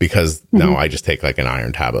because now I just take like an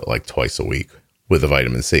iron tablet like twice a week with a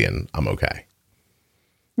vitamin C and I'm okay.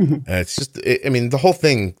 And it's just, the whole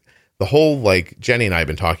thing, like Jenny and I have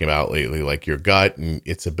been talking about lately, like your gut and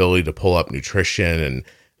its ability to pull up nutrition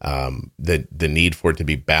and the need for it to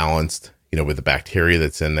be balanced, with the bacteria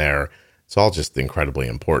that's in there. It's all just incredibly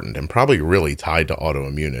important and probably really tied to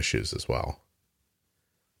autoimmune issues as well.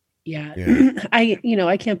 Yeah.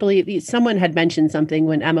 I can't believe someone had mentioned something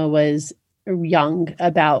when Emma was young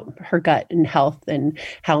about her gut and health and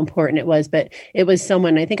how important it was. But it was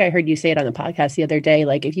someone, I think I heard you say it on the podcast the other day,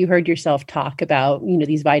 like if you heard yourself talk about,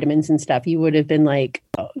 these vitamins and stuff, you would have been like,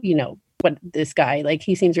 oh, what this guy, like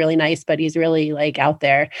he seems really nice, but he's really like out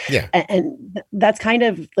there. Yeah. And that's kind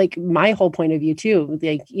of like my whole point of view too.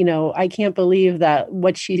 Like, I can't believe that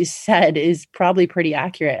what she said is probably pretty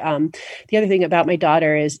accurate. The other thing about my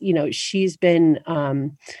daughter is, she's been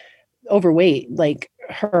overweight, like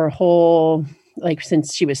her whole, like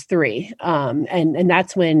since she was 3. And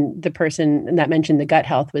that's when the person that mentioned the gut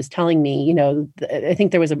health was telling me, I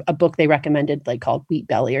think there was a book they recommended like called Wheat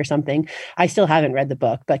Belly or something. I still haven't read the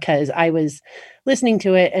book because I was listening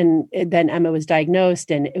to it and then Emma was diagnosed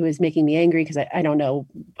and it was making me angry because I don't know.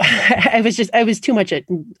 I was too much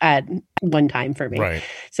at one time for me. Right.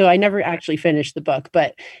 So I never actually finished the book,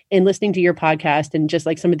 but in listening to your podcast and just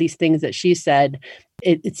like some of these things that she said,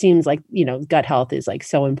 it seems like, gut health is like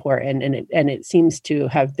so important. And it seems to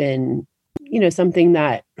have been, something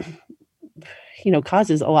that,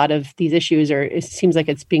 causes a lot of these issues, or it seems like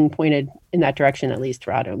it's being pointed in that direction, at least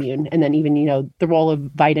for autoimmune. And then even, the role of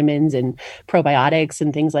vitamins and probiotics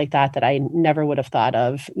and things like that I never would have thought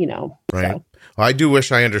of, Right. So. Well, I do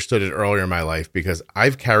wish I understood it earlier in my life because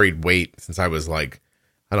I've carried weight since I was like,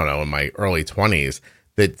 I don't know, in my early 20s.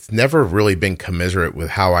 That's never really been commiserate with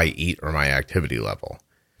how I eat or my activity level.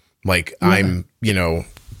 Like I'm,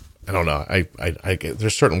 I don't know. I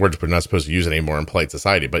there's certain words we're not supposed to use anymore in polite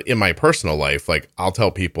society, but in my personal life, like I'll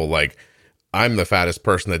tell people like I'm the fattest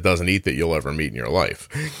person that doesn't eat that you'll ever meet in your life.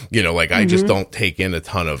 I just don't take in a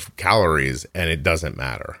ton of calories and it doesn't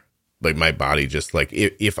matter. Like my body just like,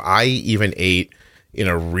 if I even ate in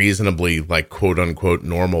a reasonably like quote unquote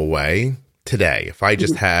normal way today, if I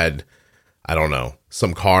just had, I don't know,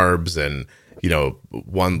 some carbs and,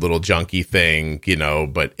 one little junky thing,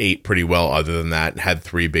 but ate pretty well other than that, and had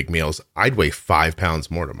 3 big meals, I'd weigh 5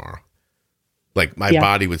 pounds more tomorrow. Like my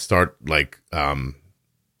body would start like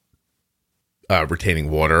retaining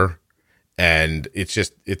water, and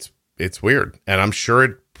it's weird. And I'm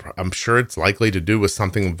sure it's likely to do with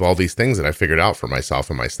something with all these things that I figured out for myself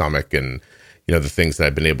and my stomach, and the things that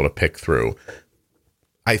I've been able to pick through.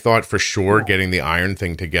 I thought for sure getting the iron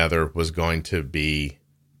thing together was going to be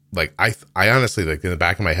like, I honestly, like, in the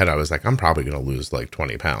back of my head, I was like, I'm probably going to lose like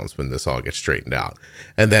 20 pounds when this all gets straightened out.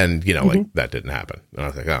 And then, like, that didn't happen. And I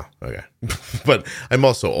was like, oh, okay. But I'm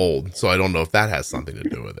also old, so I don't know if that has something to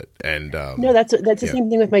do with it. And no, that's the same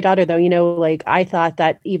thing with my daughter, though. Like, I thought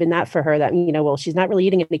that even that for her, that, well, she's not really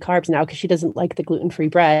eating any carbs now because she doesn't like the gluten-free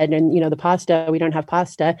bread, and, the pasta, we don't have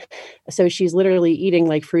pasta. So she's literally eating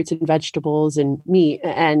like fruits and vegetables and meat,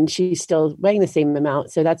 and she's still weighing the same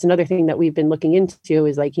amount. So that's another thing that we've been looking into,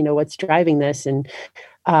 is like, what's driving this. And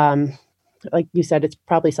like you said, it's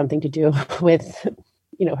probably something to do with,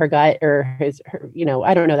 her gut or her,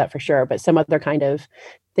 I don't know that for sure, but some other kind of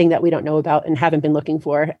thing that we don't know about and haven't been looking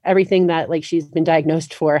for. Everything that like she's been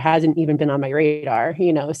diagnosed for hasn't even been on my radar,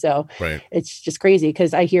 so right. It's just crazy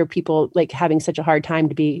because I hear people like having such a hard time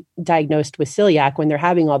to be diagnosed with celiac when they're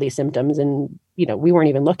having all these symptoms, and, we weren't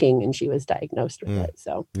even looking and she was diagnosed with it.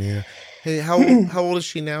 So, yeah. Hey, how old is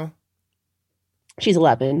she now? She's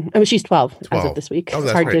 11. I mean, she's 12 as of this week. Oh,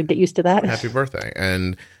 it's hard to get used to that. Happy birthday.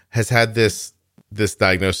 And has had this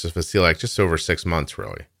diagnosis with celiac just over 6 months,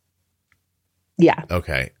 really. Yeah.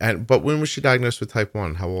 Okay. But when was she diagnosed with type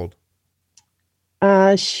 1? How old?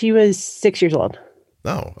 She was 6 years old.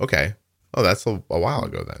 Oh, okay. Oh, that's a while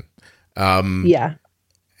ago then. Yeah.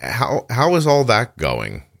 How is all that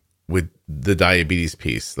going with the diabetes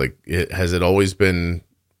piece? Like, has it always been,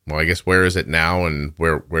 well, I guess, where is it now, and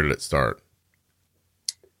where did it start?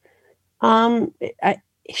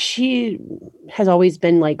 She has always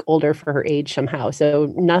been like older for her age somehow.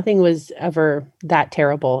 So nothing was ever that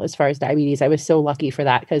terrible as far as diabetes. I was so lucky for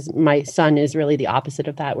that because my son is really the opposite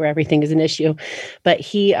of that, where everything is an issue. But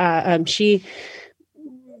she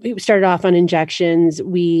started off on injections.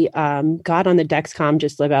 We got on the Dexcom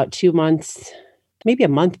just about 2 months, maybe a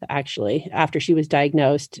month actually, after she was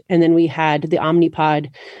diagnosed. And then we had the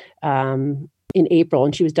Omnipod in April,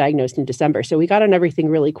 and she was diagnosed in December. So we got on everything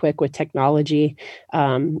really quick with technology.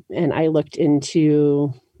 And I looked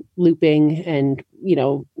into looping, and,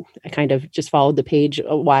 I kind of just followed the page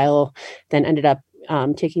a while, then ended up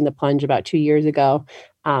taking the plunge about 2 years ago.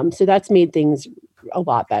 So that's made things a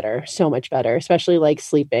lot better, so much better, especially like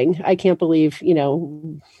sleeping. I can't believe,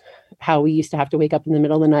 how we used to have to wake up in the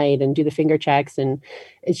middle of the night and do the finger checks, and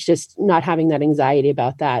it's just not having that anxiety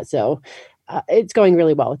about that. So it's going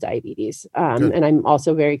really well with diabetes. And I'm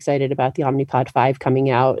also very excited about the Omnipod 5 coming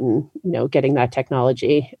out and, getting that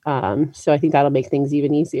technology. So I think that'll make things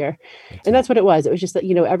even easier. And that's what it was. It was just that,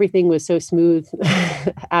 everything was so smooth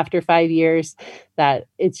after 5 years that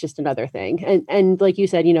it's just another thing. And like you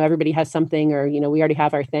said, everybody has something, or, we already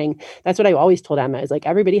have our thing. That's what I always told Emma, is like,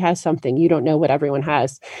 everybody has something. You don't know what everyone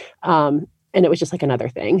has. And it was just like another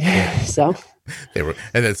thing. So and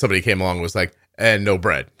then somebody came along and was like, and no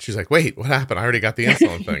bread. She's like, wait, what happened? I already got the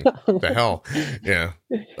insulin thing. What the hell? Yeah.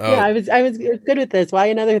 Yeah, I was good with this. Why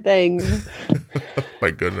another thing? Oh, my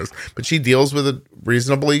goodness. But she deals with it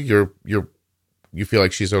reasonably. You feel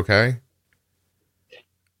like she's okay?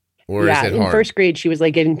 Or yeah, is it hard? In first grade, she was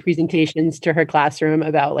like giving presentations to her classroom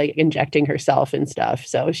about like injecting herself and stuff.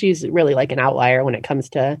 So she's really like an outlier when it comes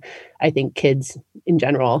to, I think, kids in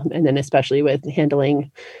general, and then especially with handling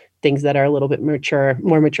things that are a little bit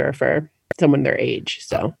more mature for someone their age.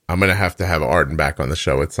 So I'm going to have Arden back on the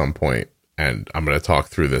show at some point, and I'm going to talk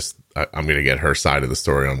through this. I'm going to get her side of the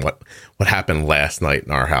story on what happened last night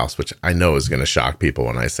in our house, which I know is going to shock people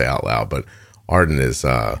when I say out loud. But Arden is,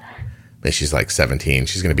 she's like 17.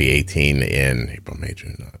 She's going to be 18 in April, May,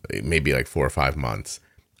 June, maybe like 4 or 5 months.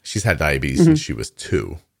 She's had diabetes since she was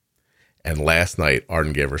 2. And last night,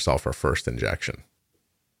 Arden gave herself her first injection.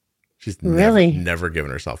 She's never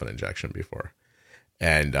given herself an injection before.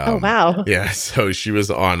 And oh wow, yeah. So she's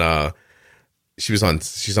on a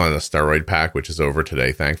steroid pack, which is over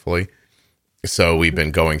today, thankfully. So we've been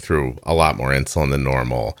going through a lot more insulin than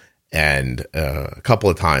normal, and a couple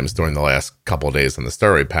of times during the last couple of days on the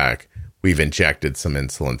steroid pack, we've injected some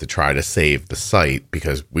insulin to try to save the site,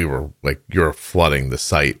 because we were like, you're flooding the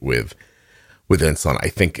site with insulin. I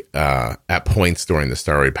think at points during the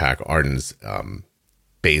steroid pack, Arden's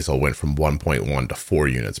basal went from 1.1 to 4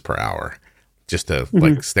 units per hour, just to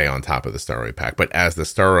like stay on top of the steroid pack. But as the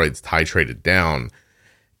steroids titrated down,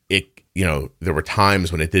 there were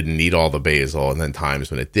times when it didn't need all the basil and then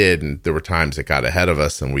times when it did. And there were times it got ahead of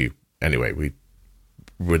us. And we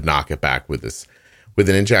would knock it back with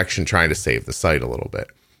an injection, trying to save the site a little bit.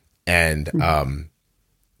 And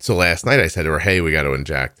so last night I said to her, hey, we got to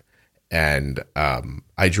inject. And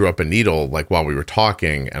I drew up a needle like while we were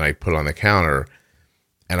talking, and I put it on the counter,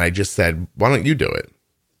 and I just said, why don't you do it?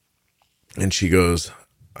 And she goes,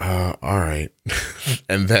 all right.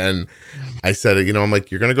 And then I said, I'm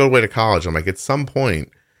like, you're going to go away to college. I'm like, at some point,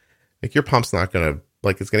 like your pump's not going to,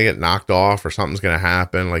 like, it's going to get knocked off or something's going to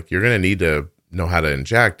happen. Like you're going to need to know how to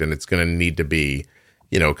inject, and it's going to need to be,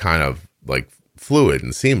 kind of like fluid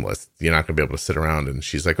and seamless. You're not going to be able to sit around. And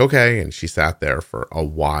she's like, okay. And she sat there for a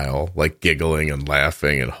while, like giggling and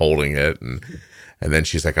laughing and holding it. And then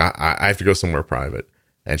she's like, I have to go somewhere private.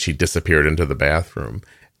 And she disappeared into the bathroom.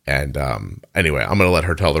 And anyway, I'm going to let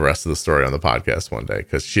her tell the rest of the story on the podcast one day,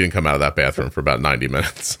 because she didn't come out of that bathroom for about 90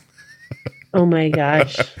 minutes. Oh my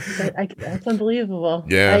gosh. That's unbelievable.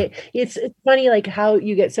 Yeah. It's funny, like how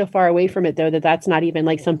you get so far away from it, though, that's not even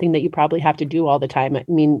like something that you probably have to do all the time. I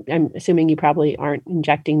mean, I'm assuming you probably aren't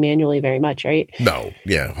injecting manually very much, right? No.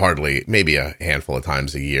 Yeah. Hardly. Maybe a handful of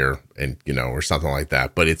times a year, and, or something like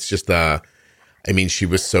that. But it's just, she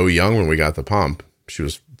was so young when we got the pump. She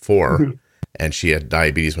was 4. Mm-hmm. And she had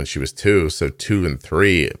diabetes when she was 2. So 2 and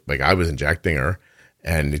 3, like I was injecting her,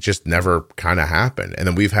 and it just never kind of happened. And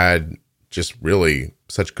then we've had just really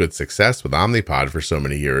such good success with Omnipod for so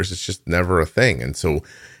many years. It's just never a thing. And so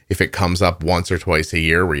if it comes up once or twice a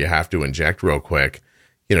year where you have to inject real quick,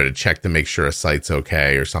 to check to make sure a site's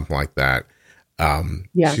okay or something like that.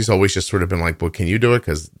 She's always just sort of been like, well, can you do it?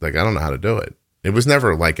 Cause like, I don't know how to do it. It was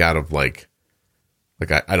never like out of like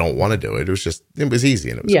I don't want to do it. It was just, it was easy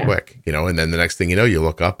and it was quick, and then the next thing you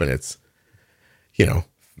look up and it's,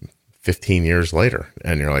 15 years later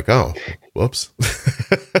and you're like, oh, whoops.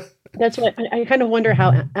 That's what I kind of wonder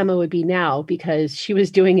how Emma would be now, because she was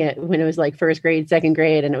doing it when it was like first grade, second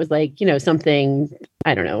grade. And it was like, something,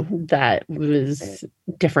 I don't know, that was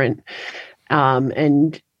different.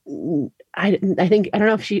 And I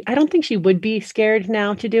don't think she would be scared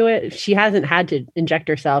now to do it. She hasn't had to inject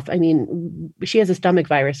herself. I mean, she has a stomach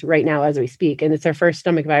virus right now as we speak, and it's her first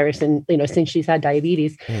stomach virus, and since she's had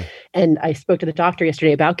diabetes. And I spoke to the doctor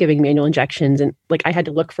yesterday about giving manual injections, and like I had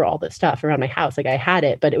to look for all this stuff around my house. Like I had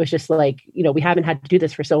it, but it was just like, we haven't had to do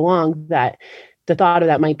this for so long that the thought of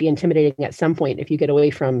that might be intimidating at some point if you get away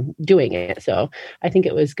from doing it. So I think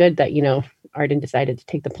it was good that, Arden decided to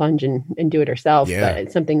take the plunge and do it herself. Yeah. But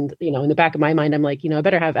it's something, in the back of my mind, I'm like, I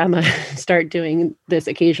better have Emma start doing this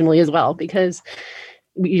occasionally as well, because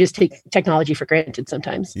you just take technology for granted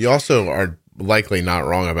sometimes. You also are likely not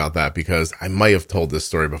wrong about that, because I might have told this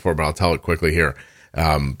story before, but I'll tell it quickly here.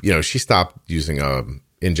 She stopped using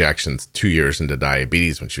injections 2 years into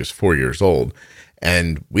diabetes when she was 4 years old.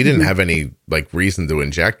 And we didn't have any like reason to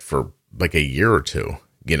inject for like a year or two,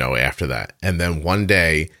 after that. And then one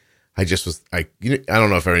day I just was like, I don't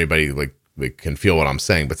know if anybody like can feel what I'm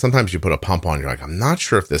saying, but sometimes you put a pump on, you're like, I'm not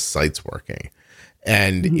sure if this site's working.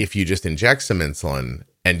 And if you just inject some insulin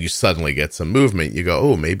and you suddenly get some movement, you go,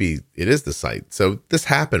 oh, maybe it is the site. So this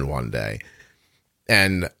happened one day.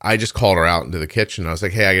 And I just called her out into the kitchen. I was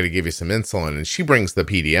like, hey, I got to give you some insulin. And she brings the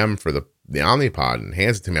PDM for the Omnipod and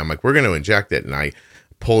hands it to me. I'm like, we're going to inject it. And I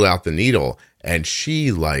pulled out the needle, and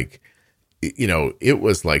she like, it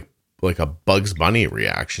was like a Bugs Bunny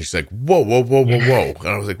reaction. She's like, whoa, whoa, whoa, whoa, whoa. And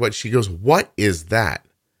I was like, what? She goes, what is that?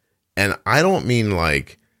 And I don't mean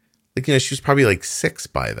like, she was probably like 6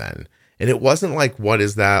 by then. And it wasn't like, what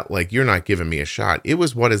is that? Like, you're not giving me a shot. It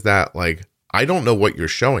was, what is that? Like, I don't know what you're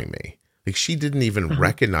showing me. Like, she didn't even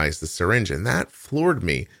recognize the syringe. And that floored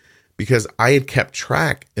me, because I had kept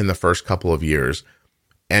track in the first couple of years.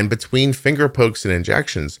 And between finger pokes and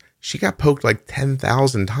injections, she got poked like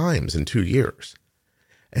 10,000 times in 2 years.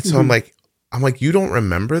 And so I'm like, you don't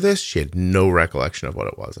remember this? She had no recollection of what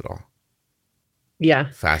it was at all.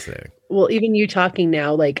 Yeah. Fascinating. Well, even you talking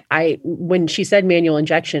now, like when she said manual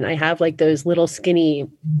injection, I have like those little skinny,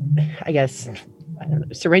 I guess, I don't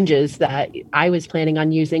know, syringes that I was planning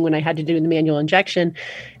on using when I had to do the manual injection.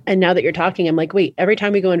 And now that you're talking, I'm like, wait, every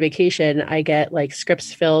time we go on vacation, I get like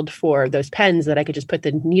scripts filled for those pens that I could just put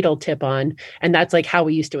the needle tip on. And that's like how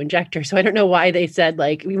we used to inject her. So I don't know why they said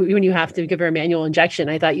like, when you have to give her a manual injection,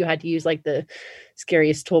 I thought you had to use like the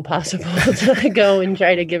scariest tool possible to go and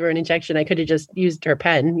try to give her an injection. I could have just used her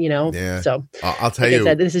pen, Yeah. So I'll tell like you. I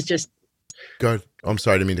said, this is just. Good. I'm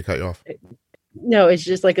sorry, I didn't mean to cut you off. No, it's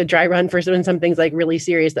just like a dry run for when something's like really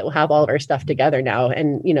serious, that we'll have all of our stuff together now,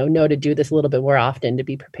 and know to do this a little bit more often to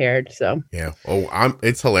be prepared. So yeah. Oh,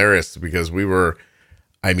 it's hilarious, because we were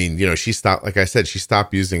I mean, she stopped, like I said, she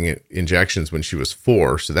stopped using injections when she was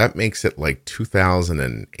 4. So that makes it like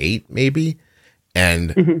 2008, maybe.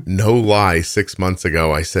 And no lie, 6 months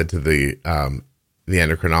ago, I said to the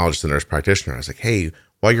endocrinologist, the nurse practitioner, I was like, hey,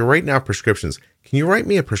 while you're writing out prescriptions, can you write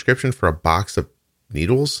me a prescription for a box of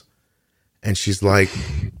needles? And she's like,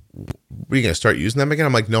 are you going to start using them again?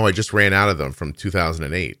 I'm like, no, I just ran out of them from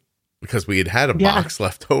 2008 because we had a box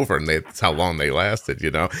left over, and that's how long they lasted,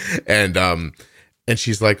 And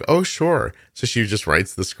she's like, oh, sure. So she just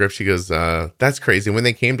writes the script. She goes, that's crazy. When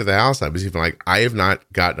they came to the house, I was even like, I have not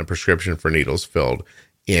gotten a prescription for needles filled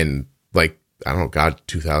in like, I don't know, God,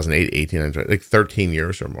 2008, 18, like 13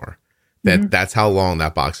 years or more. That's how long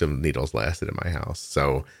that box of needles lasted in my house.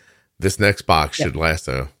 So this next box should last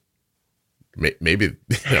maybe,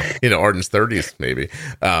 Arden's 30s, maybe.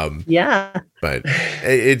 But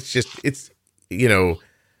it's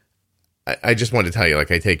I just wanted to tell you,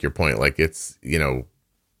 like, I take your point. Like, it's,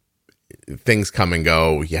 things come and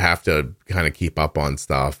go. You have to kind of keep up on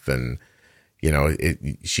stuff. And,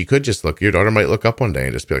 she could just your daughter might look up one day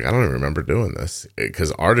and just be like, I don't even remember doing this.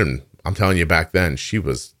 Because Arden, I'm telling you, back then, she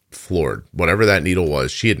was floored. Whatever that needle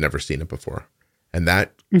was, she had never seen it before. And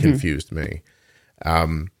that confused me.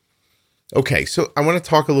 Okay, so I want to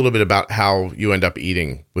talk a little bit about how you end up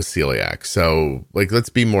eating with celiac. So, like, let's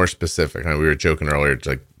be more specific. I know we were joking earlier, it's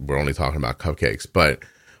like we're only talking about cupcakes, but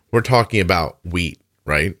we're talking about wheat,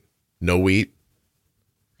 right? No wheat?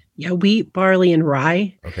 Yeah, wheat, barley, and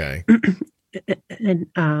rye. Okay.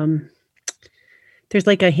 And there's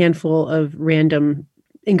like a handful of random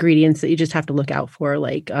ingredients that you just have to look out for,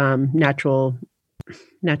 like natural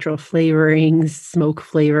flavorings, smoke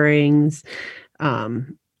flavorings,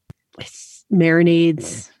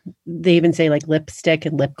 marinades. They even say like lipstick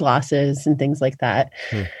and lip glosses and things like that.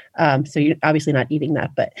 So you're obviously not eating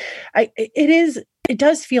that, but it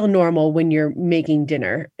does feel normal when you're making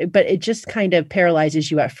dinner, but it just kind of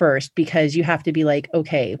paralyzes you at first because you have to be like,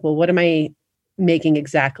 okay, well, what am I making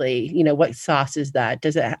exactly? What sauce is that?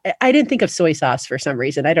 I didn't think of soy sauce for some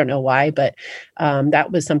reason. I don't know why, but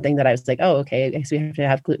that was something that I was like, oh, okay, I guess we have to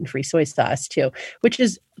have gluten-free soy sauce too, which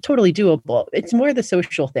is totally doable. It's more the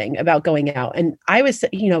social thing about going out. And I was,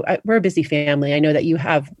 we're a busy family. I know that you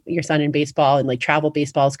have your son in baseball, and like travel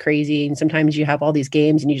baseball is crazy. And sometimes you have all these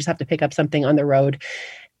games and you just have to pick up something on the road.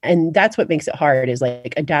 And that's what makes it hard, is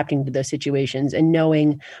like adapting to those situations and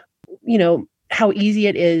knowing, how easy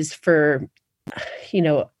it is for,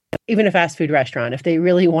 even a fast food restaurant, if they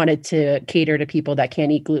really wanted to cater to people that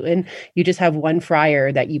can't eat gluten, you just have one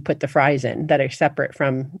fryer that you put the fries in that are separate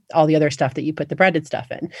from all the other stuff that you put the breaded stuff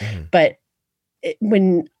in. But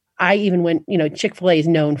when I even went, Chick-fil-A is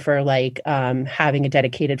known for like having a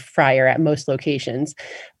dedicated fryer at most locations.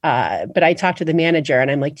 But I talked to the manager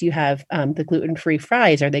and I'm like, do you have the gluten-free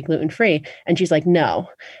fries? Are they gluten-free? And she's like, no.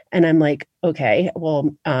 And I'm like, okay,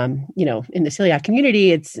 well, in the celiac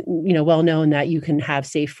community, it's, well known that you can have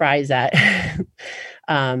safe fries at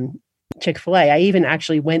Chick-fil-A. I even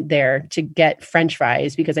actually went there to get French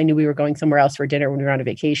fries because I knew we were going somewhere else for dinner when we were on a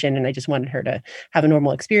vacation. And I just wanted her to have a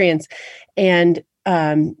normal experience. And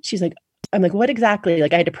she's like, I'm like, what exactly?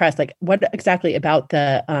 Like I had to press, like, what exactly about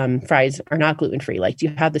the fries are not gluten-free? Like, do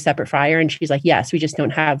you have the separate fryer? And she's like, yes, we just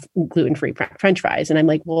don't have gluten-free French fries. And I'm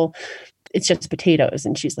like, well, it's just potatoes.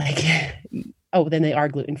 And she's like, oh, then they are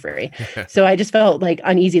gluten-free. So I just felt like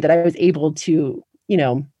uneasy that I was able to,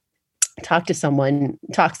 talk someone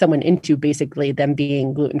into basically them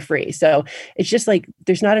being gluten-free. So it's just like,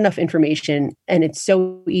 there's not enough information and it's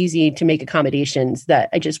so easy to make accommodations that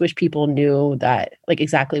I just wish people knew that, like,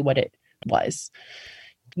 exactly what it was,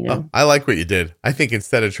 Well, I like what you did. I think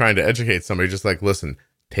instead of trying to educate somebody, just like, listen,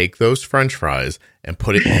 take those French fries and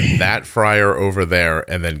put it in that fryer over there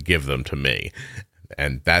and then give them to me.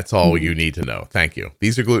 And that's all you need to know. Thank you.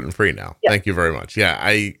 These are gluten-free now. Yep. Thank you very much. Yeah.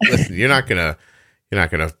 Listen, you're not going to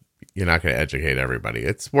educate everybody.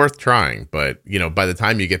 It's worth trying, but by the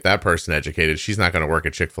time you get that person educated, she's not going to work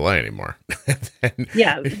at Chick-fil-A anymore.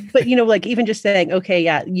 Yeah. But like even just saying, okay,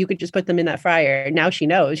 yeah, you could just put them in that fryer. Now she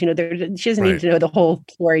knows, she doesn't need to know the whole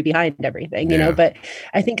story behind everything, but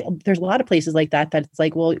I think there's a lot of places like that, it's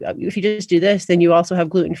like, well, if you just do this, then you also have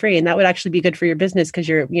gluten-free, and that would actually be good for your business because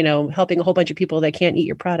you're, helping a whole bunch of people that can't eat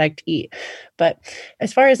your product eat. But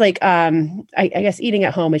as far as like, I guess eating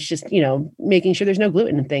at home, it's just, making sure there's no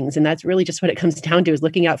gluten in things. And that's really just what it comes down to, is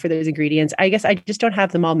looking out for those ingredients. I guess I just don't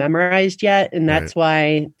have them all memorized yet. And that's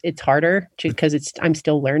why it's harder because I'm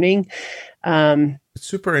still learning. It's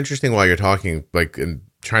super interesting while you're talking, like, I'm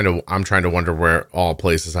trying to wonder where all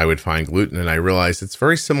places I would find gluten. And I realize it's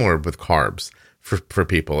very similar with carbs for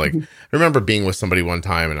people. Like, I remember being with somebody one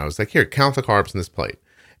time and I was like, here, count the carbs in this plate.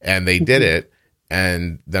 And they did it.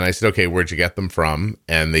 And then I said, okay, where'd you get them from?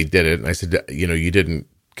 And they did it. And I said, you didn't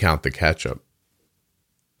count the ketchup.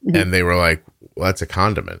 Mm-hmm. And they were like, well, that's a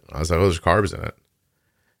condiment. I was like, oh, there's carbs in it.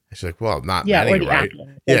 And she's like, well, not many, or the right? apple.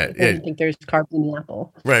 I don't think there's carbs in the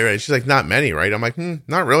apple. Right. She's like, not many, right? I'm like,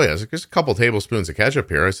 not really. I was like, there's a couple tablespoons of ketchup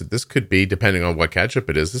here. I said, this could be, depending on what ketchup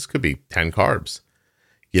it is, this could be 10 carbs,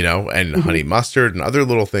 and mm-hmm. honey mustard and other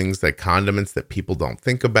little things, that condiments that people don't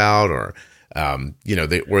think about, or,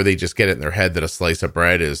 they just get it in their head that a slice of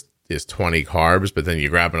bread is 20 carbs, but then you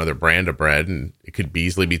grab another brand of bread and it could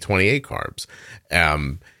easily be 28 carbs.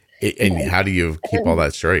 How do you keep all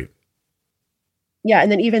that straight? Yeah.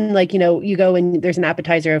 And then even like, you go and there's an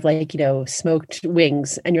appetizer of like, smoked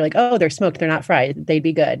wings, and you're like, oh, they're smoked. They're not fried. They'd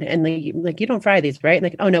be good. And like, you don't fry these, right? And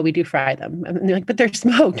like, oh no, we do fry them. And they're like, but they're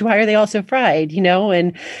smoked. Why are they also fried?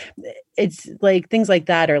 And it's like things like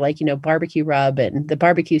that, or like, barbecue rub, and the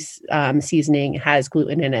barbecue seasoning has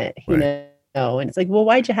gluten in it, right. And it's like, well,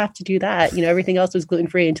 why'd you have to do that? Everything else was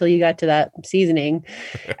gluten-free until you got to that seasoning.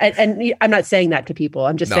 and I'm not saying that to people.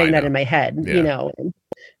 I'm just saying that in my head,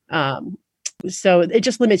 so it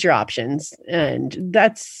just limits your options. And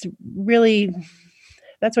that's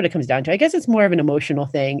what it comes down to. I guess it's more of an emotional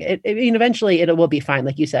thing. Eventually it will be fine.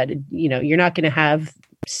 Like you said, you're not going to have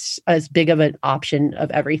as big of an option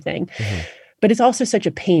of everything. Mm-hmm. But it's also such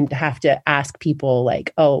a pain to have to ask people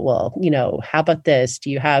like, oh, well, how about this?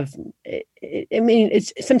 Do you have,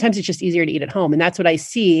 sometimes it's just easier to eat at home. And that's what I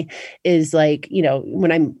see is like,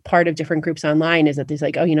 when I'm part of different groups online, is that there's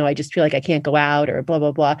like, oh, I just feel like I can't go out, or blah,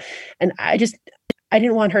 blah, blah. And I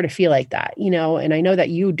didn't want her to feel like that, and I know that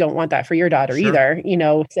you don't want that for your daughter either,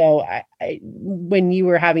 so I, when you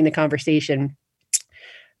were having the conversation,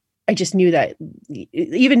 I just knew that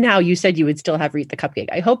even now, you said you would still have her eat the cupcake.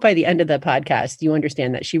 I hope by the end of the podcast, you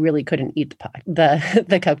understand that she really couldn't eat the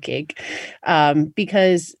cupcake,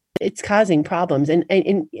 because it's causing problems, and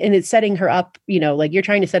it's setting her up, like you're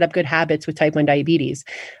trying to set up good habits with type 1 diabetes.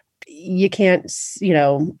 You can't,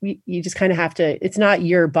 you just kind of have to, it's not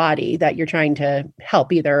your body that you're trying to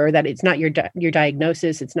help either, or that it's not your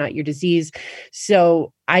diagnosis. It's not your disease.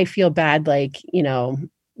 So I feel bad, like,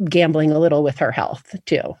 gambling a little with her health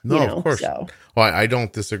too. No, of course. So. Well, I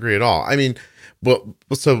don't disagree at all. I mean,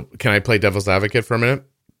 so can I play devil's advocate for a minute?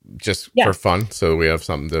 Just for fun. So we have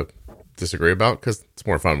something to disagree about, because it's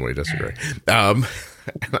more fun when we disagree.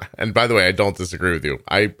 And by the way, I don't disagree with you.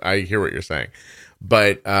 I hear what you're saying,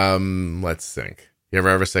 but let's think. You ever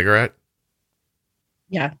have a cigarette?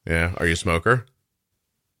 Yeah. Yeah. Are you a smoker?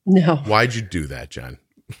 No. Why'd you do that, Jen?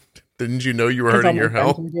 Didn't you know you were hurting your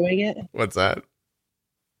health? Doing it. What's that?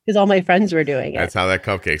 Because all my friends were doing it. That's how that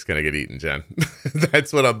cupcake's gonna get eaten, Jen.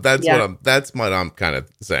 That's what I'm kind of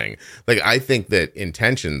saying. Like, I think that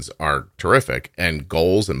intentions are terrific, and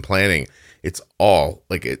goals and planning, it all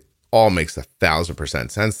makes 1,000%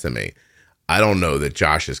 sense to me. I don't know that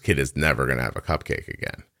Josh's kid is never gonna have a cupcake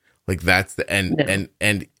again. Like, that's the and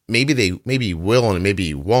maybe he will and maybe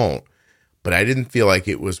he won't, but I didn't feel like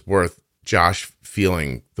it was worth Josh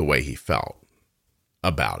feeling the way he felt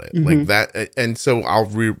about it. Mm-hmm. Like that. And so I'll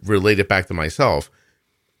relate it back to myself.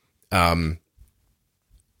 I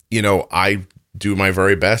do my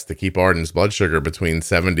very best to keep Arden's blood sugar between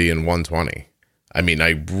 70 and 120. I mean,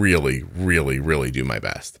 I really, really, really do my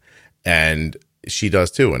best. And she does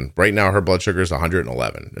too. And right now her blood sugar is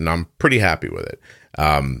 111, and I'm pretty happy with it.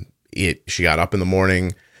 She got up in the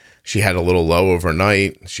morning. She had a little low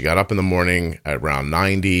overnight. She got up in the morning at around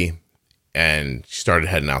 90. And she started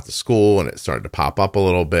heading out to school, and it started to pop up a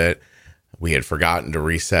little bit. We had forgotten to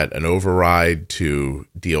reset an override to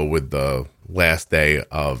deal with the last day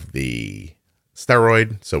of the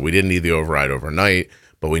steroid. So we didn't need the override overnight,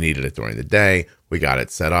 but we needed it during the day. We got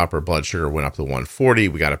it set up. Her blood sugar went up to 140.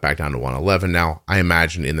 We got it back down to 111. Now, I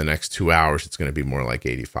imagine in the next 2 hours, it's going to be more like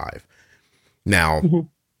 85. Now,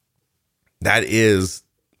 that is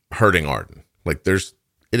hurting Arden. Like, it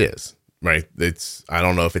is. Right. I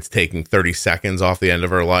don't know if it's taking 30 seconds off the end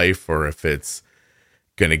of her life, or if it's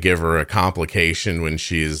going to give her a complication when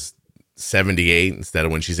she's 78 instead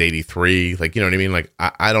of when she's 83. Like, you know what I mean? Like,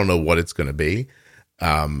 I don't know what it's going to be.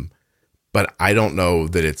 But I don't know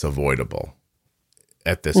that it's avoidable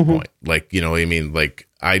at this point. Like, you know what I mean? Like,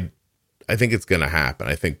 I think it's going to happen.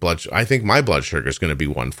 I think my blood sugar is going to be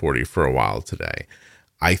 140 for a while today.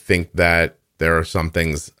 I think that there are some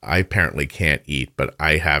things I apparently can't eat, but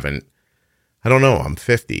I don't know. I'm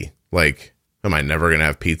 50. Like, am I never going to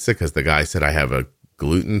have pizza because the guy said I have a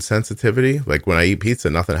gluten sensitivity? Like, when I eat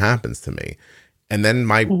pizza, nothing happens to me. And then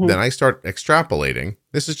then I start extrapolating.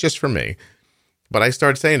 This is just for me. But I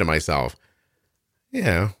start saying to myself,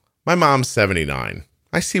 my mom's 79.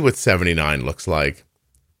 I see what 79 looks like.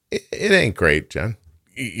 it ain't great, Jen.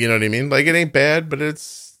 You know what I mean? Like, it ain't bad, but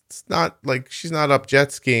it's not like she's not up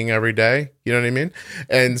jet skiing every day. You know what I mean?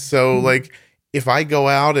 And so, like, if I go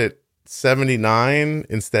out at 79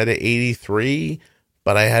 instead of 83,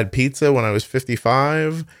 but I had pizza when I was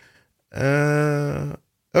 55,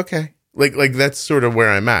 okay. Like that's sort of where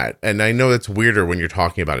I'm at. And I know it's weirder when you're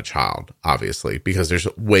talking about a child, obviously, because there's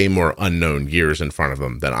way more unknown years in front of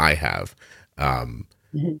them than I have.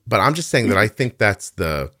 But I'm just saying that I think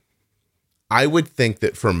I would think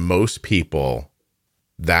that for most people,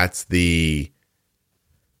 that's the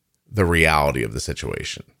reality of the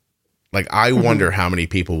situation. Like, I wonder how many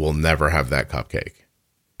people will never have that cupcake.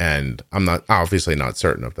 And I'm obviously not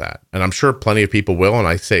certain of that. And I'm sure plenty of people will. And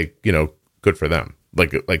I say, good for them.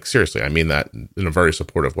 Like seriously, I mean that in a very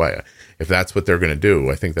supportive way. If that's what they're going to do,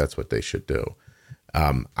 I think that's what they should do.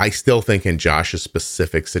 I still think in Josh's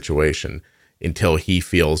specific situation, until he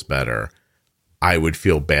feels better, I would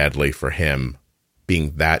feel badly for him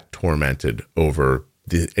being that tormented over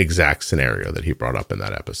the exact scenario that he brought up in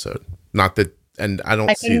that episode. Not that, and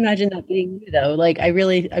I can imagine that being you, though. Like,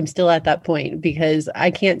 I'm still at that point, because I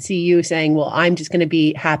can't see you saying, well, I'm just going to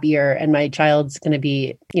be happier and my child's going to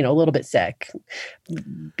be, a little bit sick,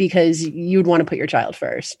 because you'd want to put your child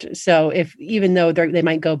first. So even though they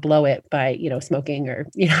might go blow it by, smoking or,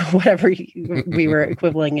 whatever we were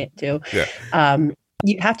equivalent it to,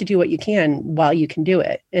 you have to do what you can while you can do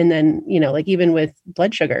it. And then, like, even with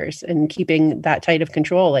blood sugars and keeping that tight of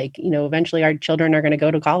control, like, eventually our children are going to go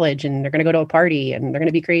to college and they're going to go to a party and they're going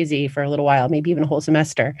to be crazy for a little while, maybe even a whole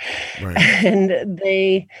semester. Right. And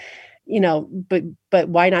they, but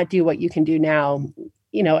why not do what you can do now?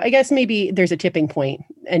 I guess maybe there's a tipping point,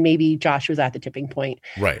 and maybe Josh was at the tipping point.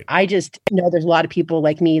 Right. I just know there's a lot of people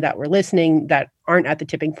like me that were listening that aren't at the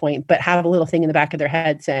tipping point, but have a little thing in the back of their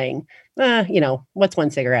head saying, what's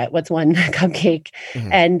one cigarette? What's one cupcake?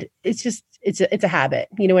 Mm-hmm. And it's just, it's a habit.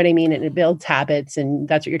 You know what I mean? And it builds habits, and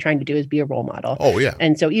that's what you're trying to do, is be a role model. Oh yeah.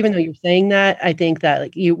 And so even though you're saying that, I think that,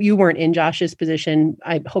 like, you weren't in Josh's position.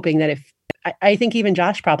 I'm hoping that I think even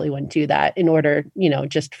Josh probably wouldn't do that in order,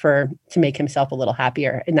 just to make himself a little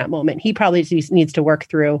happier in that moment. He probably just needs to work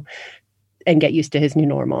through and get used to his new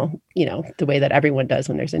normal, the way that everyone does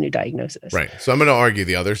when there's a new diagnosis. Right. So I'm going to argue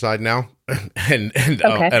the other side now. and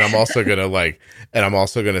I'm also going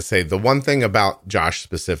to say the one thing about Josh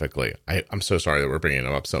specifically, I'm so sorry that we're bringing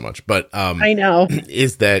him up so much, but I know,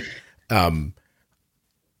 is that I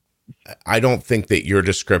don't think that your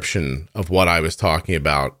description of what I was talking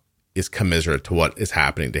about is commiserate to what is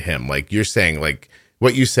happening to him. Like, you're saying, like,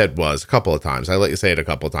 what you said was a couple of times, I let you say it a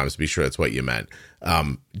couple of times to be sure that's what you meant.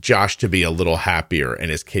 Josh to be a little happier and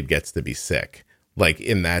his kid gets to be sick. Like,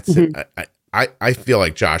 in that, I feel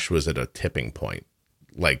like Josh was at a tipping point,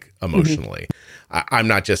 like, emotionally. I'm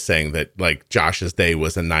not just saying that, like, Josh's day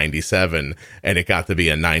was a 97 and it got to be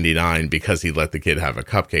a 99 because he let the kid have a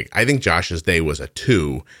cupcake. I think Josh's day was a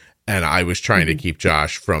 2, and I was trying to keep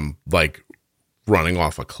Josh from, like, running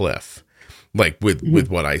off a cliff, like, with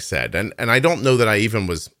what I said. And I don't know that I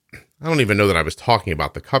don't even know that I was talking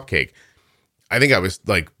about the cupcake. I think I was,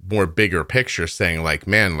 like, more bigger picture, saying, like,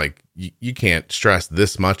 man, like, you can't stress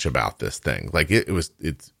this much about this thing. Like, it was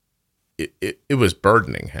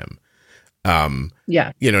burdening him.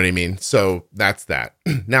 Yeah. You know what I mean? So that's that.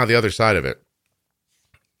 Now, the other side of it,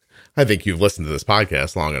 I think you've listened to this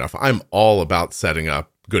podcast long enough. I'm all about setting up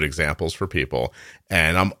good examples for people,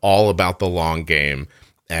 and I'm all about the long game.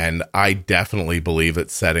 And I definitely believe that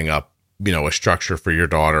setting up, a structure for your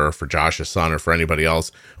daughter, or for Josh's son, or for anybody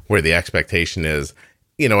else, where the expectation is,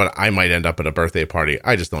 what, I might end up at a birthday party.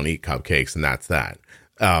 I just don't eat cupcakes, and that's that.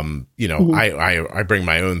 I bring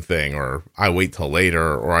my own thing, or I wait till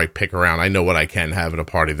later, or I pick around. I know what I can have at a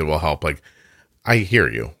party that will help. Like, I hear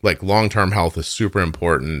you. Like, long-term health is super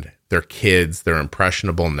important. They're kids. They're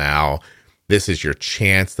impressionable now. This is your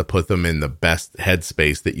chance to put them in the best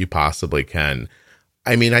headspace that you possibly can.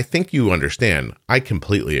 I mean, I think you understand. I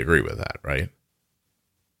completely agree with that, right?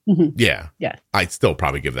 Mm-hmm. Yeah. Yeah. I'd still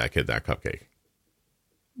probably give that kid that cupcake.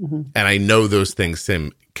 Mm-hmm. And I know those things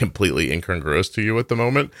seem completely incongruous to you at the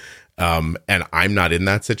moment. And I'm not in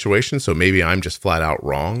that situation, so maybe I'm just flat out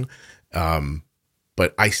wrong.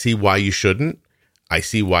 But I see why you shouldn't. I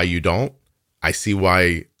see why you don't. I see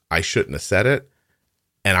why I shouldn't have said it.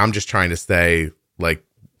 And I'm just trying to stay, like,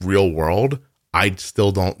 real world. I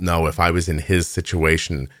still don't know, if I was in his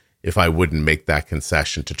situation, if I wouldn't make that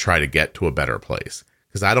concession to try to get to a better place.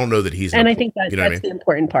 Because I don't know that he's... And I think that's the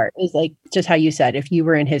important part, is, like, just how you said, if you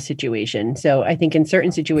were in his situation. So I think in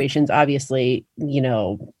certain situations, obviously,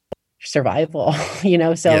 survival, you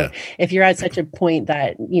know? So Yeah. if you're at such a point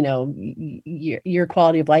that, you know, your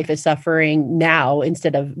quality of life is suffering now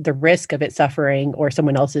instead of the risk of it suffering or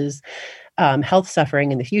someone else's health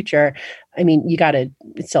suffering in the future, I mean, you got to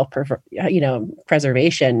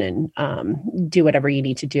preservation and do whatever you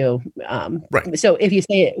need to do. Right. So if you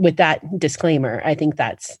say it with that disclaimer, I think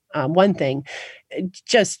that's one thing.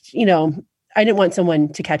 Just, you know, I didn't want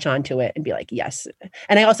someone to catch on to it and be like, yes.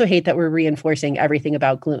 And I also hate that we're reinforcing everything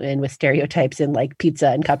about gluten with stereotypes in like pizza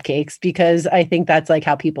and cupcakes, because I think that's like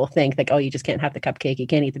how people think, like, oh, you just can't have the cupcake, you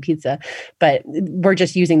can't eat the pizza. But we're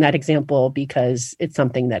just using that example because it's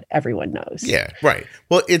something that everyone knows. Yeah, right.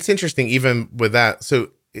 Well, it's interesting even with that. So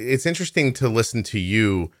it's interesting to listen to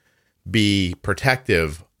you be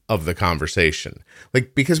protective of the conversation.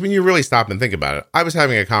 Like, because when you really stop and think about it, I was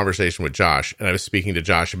having a conversation with Josh and I was speaking to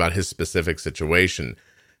Josh about his specific situation.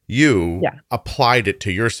 You applied it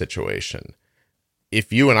to your situation.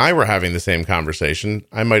 If you and I were having the same conversation,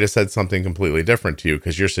 I might have said something completely different to you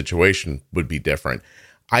because your situation would be different.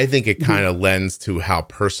 I think it kind of lends to how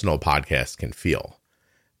personal podcasts can feel.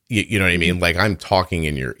 You know what I mean? Like, I'm talking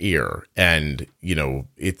in your ear and, you know,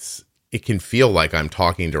 it can feel like I'm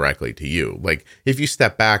talking directly to you. Like, if you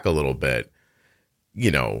step back a little bit,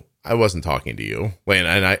 you know, I wasn't talking to you.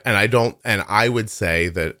 And I would say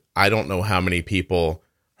that I don't know how many people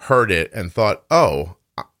heard it and thought, oh,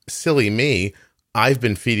 silly me, I've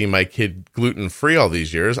been feeding my kid gluten-free all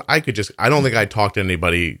these years. I don't think I'd talk to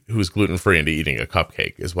anybody who's gluten-free into eating a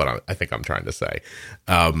cupcake is what I think I'm trying to say.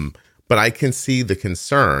 But I can see the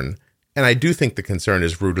concern. And I do think the concern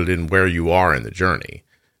is rooted in where you are in the journey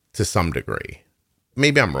to some degree.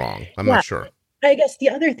 Maybe I'm wrong. I'm not sure. I guess the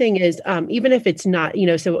other thing is, even if it's not, you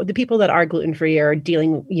know, so the people that are gluten-free are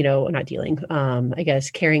dealing, you know, not dealing, I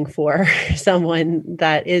guess, caring for someone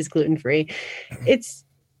that is gluten-free. It's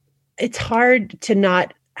hard to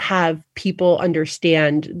not have people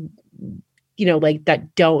understand, you know, like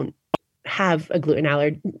that don't have a gluten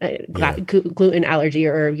allergy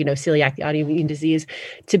or, you know, celiac autoimmune disease,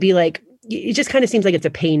 to be like, it just kind of seems like it's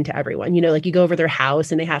a pain to everyone, you know, like you go over their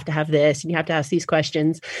house and they have to have this and you have to ask these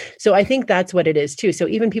questions. So I think that's what it is too. So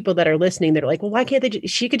even people that are listening, they're like, well, why can't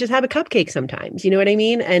she could just have a cupcake sometimes, you know what I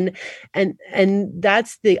mean? And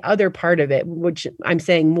that's the other part of it, which I'm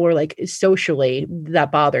saying more like socially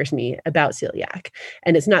that bothers me about celiac.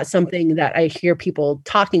 And it's not something that I hear people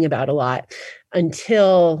talking about a lot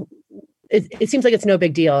until it seems like it's no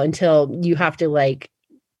big deal until you have to like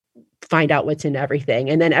find out what's in everything.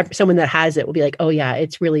 And then someone that has it will be like, oh yeah,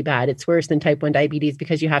 it's really bad. It's worse than type 1 diabetes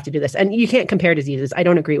because you have to do this. And you can't compare diseases. I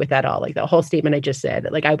don't agree with that at all. Like the whole statement I just said,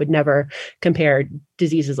 like I would never compare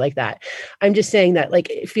diseases like that. I'm just saying that like,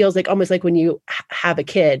 it feels like almost like when you have a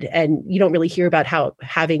kid and you don't really hear about how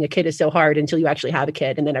having a kid is so hard until you actually have a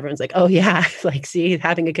kid. And then everyone's like, oh yeah, like see,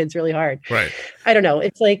 having a kid's really hard. Right. I don't know.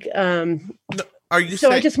 It's like, I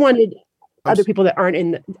just wanted other people that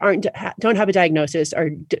don't have a diagnosis or,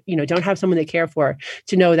 you know, don't have someone they care for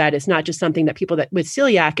to know that it's not just something that people that with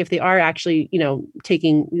celiac, if they are actually, you know,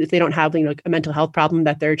 if they don't have, you know, a mental health problem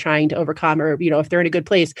that they're trying to overcome, or, you know, if they're in a good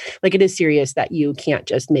place, like it is serious that you can't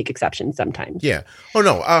just make exceptions sometimes. Yeah. Oh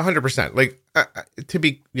no, 100%. Like to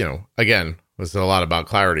be, you know, again, there's a lot about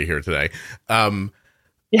clarity here today.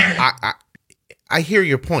 I hear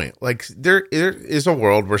your point. Like there is a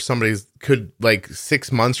world where somebody could like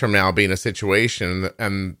 6 months from now be in a situation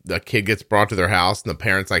and the kid gets brought to their house and the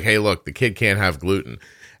parent's like, hey, look, the kid can't have gluten.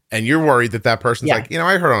 And you're worried that person's like, you know,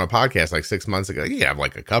 I heard on a podcast like 6 months ago, you could have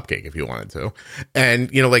like a cupcake if you wanted to.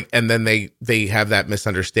 And, you know, like, and then they have that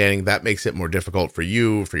misunderstanding that makes it more difficult for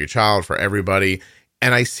you, for your child, for everybody.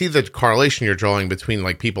 And I see the correlation you're drawing between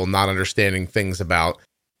like people not understanding things about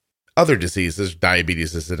other diseases,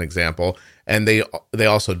 diabetes is an example, and they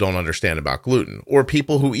also don't understand about gluten, or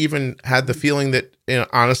people who even had the feeling that, you know,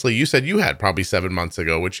 honestly, you said you had probably 7 months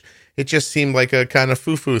ago, which it just seemed like a kind of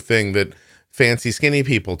foo-foo thing that fancy skinny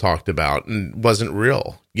people talked about and wasn't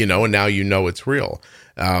real, you know, and now you know it's real.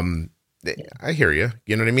 I hear you.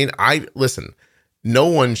 You know what I mean? Listen, no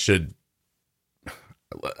one should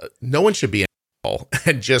be an asshole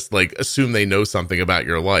and just like assume they know something about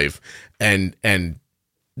your life and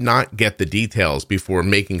not get the details before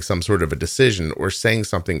making some sort of a decision or saying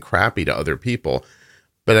something crappy to other people.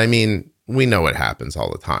 But I mean, we know it happens all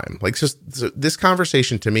the time. Like, just this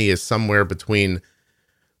conversation to me is somewhere between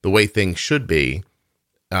the way things should be,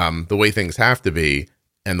 the way things have to be,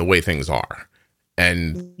 and the way things are.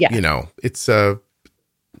 And, you know, it's an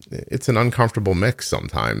uncomfortable mix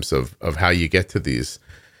sometimes of how you get to these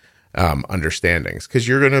understandings, because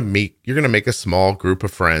you're going to make a small group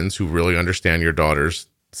of friends who really understand your daughter's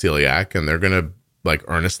celiac, and they're going to like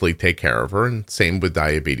earnestly take care of her. And same with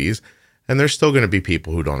diabetes. And there's still going to be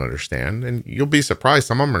people who don't understand, and you'll be surprised.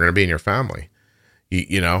 Some of them are going to be in your family,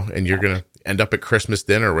 you know, and you're going to end up at Christmas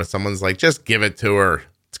dinner where someone's like, just give it to her.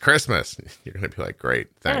 It's Christmas. You're going to be like, great,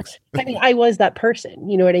 thanks. I mean, I was that person,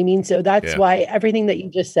 you know what I mean? So that's why everything that you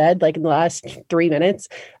just said, like in the last 3 minutes,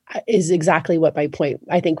 is exactly what my point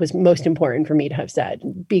I think was most important for me to have said,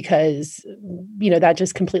 because, you know, that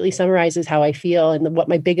just completely summarizes how I feel and what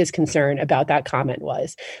my biggest concern about that comment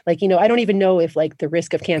was. Like, you know, I don't even know if like the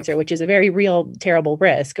risk of cancer, which is a very real, terrible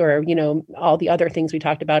risk, or, you know, all the other things we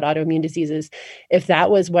talked about, autoimmune diseases, if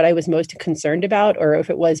that was what I was most concerned about, or if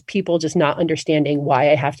it was people just not understanding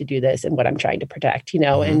why I have to do this and what I'm trying to protect, you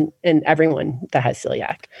know, and everyone that has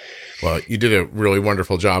celiac. Well, you did a really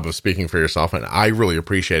wonderful job of speaking for yourself, and I really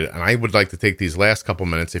appreciate it. And I would like to take these last couple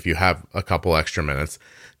minutes, if you have a couple extra minutes,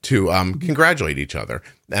 to congratulate each other.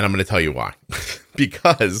 And I'm going to tell you why.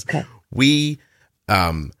 Because we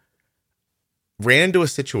ran into a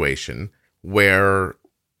situation where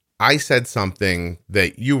I said something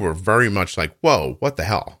that you were very much like, whoa, what the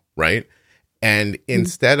hell, right? And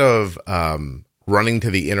instead of running to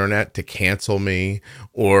the internet to cancel me,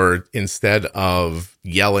 or instead of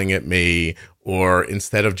yelling at me, or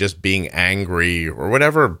instead of just being angry, or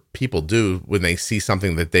whatever people do when they see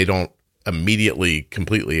something that they don't immediately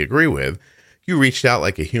completely agree with, you reached out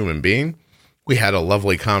like a human being. We had a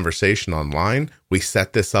lovely conversation online. We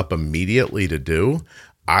set this up immediately to do.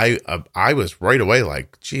 I was right away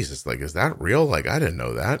like, Jesus, like, is that real? Like, I didn't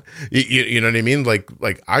know that. You know what I mean? Like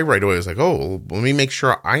I right away was like, oh, let me make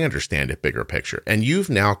sure I understand it bigger picture. And you've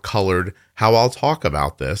now colored how I'll talk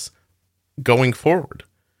about this going forward,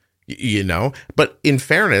 you know? But in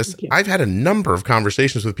fairness, I've had a number of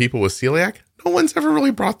conversations with people with celiac. No one's ever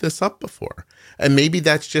really brought this up before. And maybe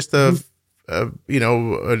that's just an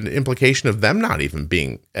implication of them not even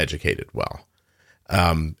being educated well.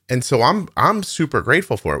 And so I'm super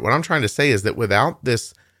grateful for it. What I'm trying to say is that without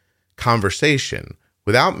this conversation,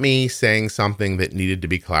 without me saying something that needed to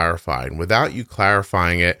be clarified, without you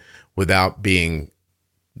clarifying it, without being,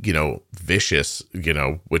 you know, vicious, you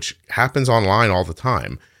know, which happens online all the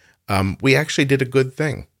time, we actually did a good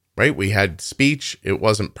thing, right? We had speech. It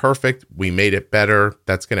wasn't perfect. We made it better.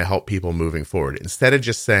 That's going to help people moving forward. Instead of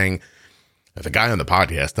just saying, if the guy on the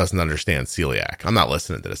podcast doesn't understand celiac, I'm not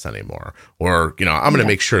listening to this anymore. Or, you know, I'm going to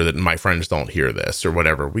make sure that my friends don't hear this or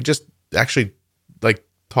whatever. We just actually like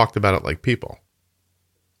talked about it like people.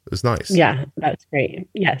 It was nice. Yeah, that's great.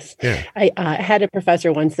 Yes. Yeah. I had a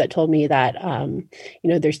professor once that told me that, you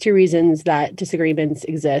know, there's two reasons that disagreements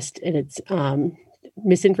exist, and it's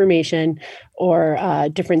misinformation or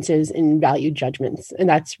differences in value judgments. And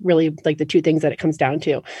that's really like the two things that it comes down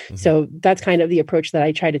to. So that's kind of the approach that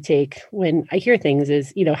I try to take when I hear things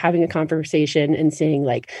is, you know, having a conversation and saying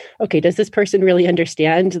like, okay, does this person really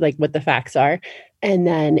understand like what the facts are? And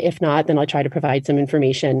then if not, then I'll try to provide some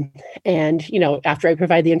information. And, you know, after I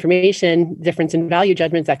provide the information, difference in value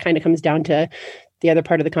judgments, that kind of comes down to the other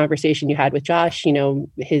part of the conversation you had with Josh. You know,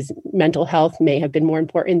 his mental health may have been more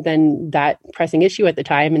important than that pressing issue at the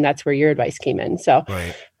time. And that's where your advice came in. So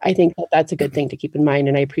I think that that's a good thing to keep in mind.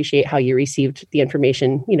 And I appreciate how you received the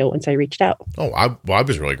information, you know, once I reached out. Oh, I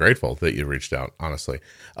was really grateful that you reached out, honestly.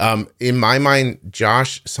 In my mind,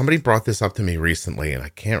 Josh, somebody brought this up to me recently, and I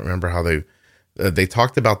can't remember how they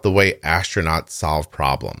talked about the way astronauts solve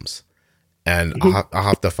problems. And I'll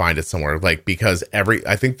have to find it somewhere, like, because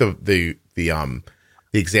I think the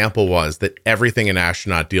example was that everything an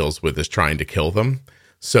astronaut deals with is trying to kill them.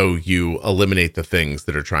 So you eliminate the things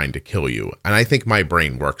that are trying to kill you. And I think my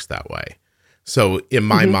brain works that way. So in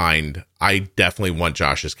my mind, I definitely want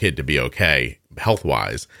Josh's kid to be okay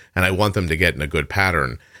health-wise. And I want them to get in a good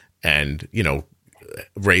pattern and, you know,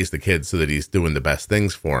 raise the kid so that he's doing the best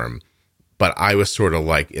things for him. But I was sort of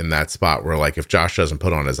like in that spot where, like, if Josh doesn't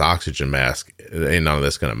put on his oxygen mask, ain't none of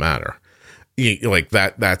this going to matter. Like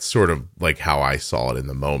that's sort of like how I saw it in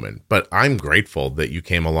the moment. But I'm grateful that you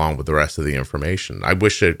came along with the rest of the information. I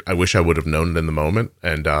wish I would have known it in the moment,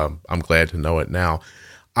 and I'm glad to know it now.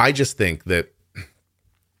 I just think that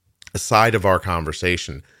aside of our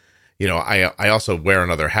conversation, you know, I also wear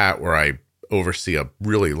another hat where I oversee a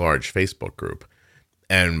really large Facebook group.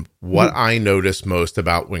 And what I notice most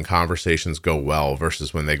about when conversations go well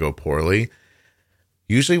versus when they go poorly,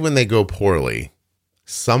 usually when they go poorly,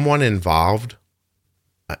 someone involved,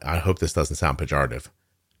 I hope this doesn't sound pejorative,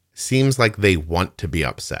 seems like they want to be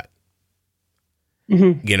upset.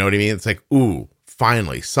 You know what I mean? It's like, ooh,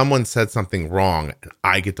 finally, someone said something wrong, and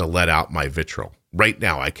I get to let out my vitriol. Right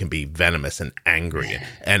now, I can be venomous and angry,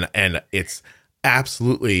 and it's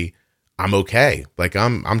absolutely, I'm okay. Like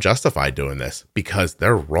I'm justified doing this because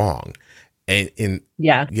they're wrong. And you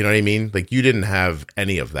know what I mean? Like you didn't have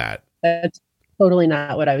any of that That's totally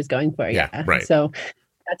not what I was going for. Yeah, Yeah. right. So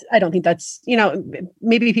I don't think that's,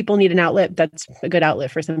 maybe people need an outlet. That's a good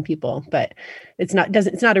outlet for some people, but it's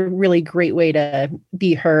not a really great way to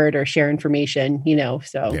be heard or share information,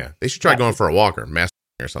 so. Yeah. They should try going for a walk or mass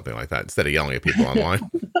or something like that instead of yelling at people online.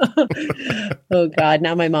 Oh God.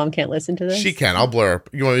 Now my mom can't listen to this. She can. I'll blur up.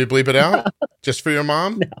 You want me to bleep it out just for your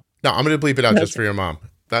mom? No, I'm going to bleep it out just for your mom.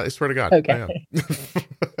 I swear to God. Okay.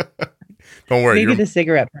 Don't worry. Maybe the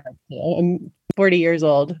cigarette part too. I'm 40 years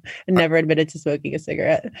old and never admitted to smoking a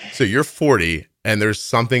cigarette. So you're 40 and there's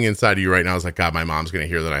something inside of you right now. It's like, God, my mom's going to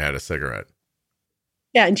hear that I had a cigarette.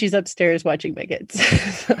 Yeah. And she's upstairs watching my kids.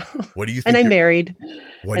 So. What do you think? And I'm married.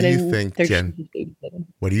 What do you think, Jen?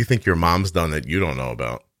 What do you think your mom's done that you don't know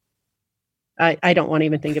about? I don't want to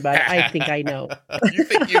even think about it. I think I know. You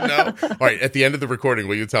think you know? All right. At the end of the recording,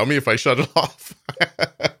 will you tell me if I shut it off?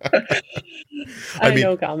 I mean,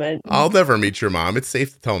 no comment. I'll never meet your mom. It's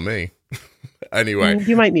safe to tell me. Anyway.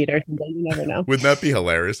 You might meet her someday. You never know. Wouldn't that be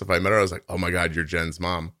hilarious if I met her? I was like, oh my God, you're Jen's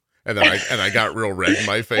mom. And then I got real red in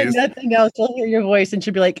my face. And nothing else. She'll hear your voice and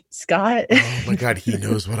she'll be like, Scott. Oh my God, he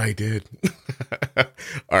knows what I did.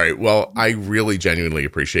 All right. Well, I really genuinely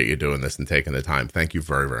appreciate you doing this and taking the time. Thank you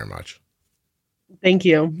very, very much. Thank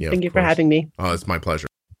you. Yeah, Thank you for having me. Oh, it's my pleasure.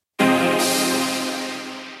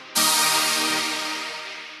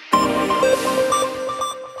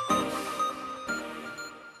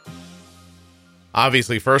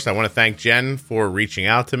 Obviously, first, I want to thank Jen for reaching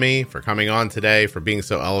out to me, for coming on today, for being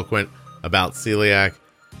so eloquent about celiac,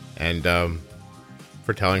 and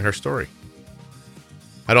for telling her story.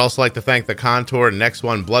 I'd also like to thank the Contour Next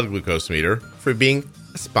One blood glucose meter for being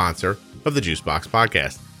a sponsor of the Juicebox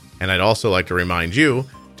podcast. And I'd also like to remind you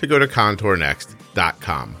to go to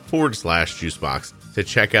contournext.com/juicebox to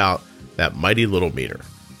check out that mighty little meter.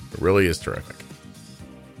 It really is terrific.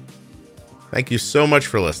 Thank you so much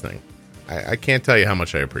for listening. I can't tell you how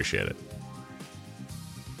much I appreciate it.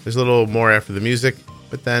 There's a little more after the music,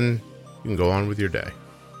 but then you can go on with your day.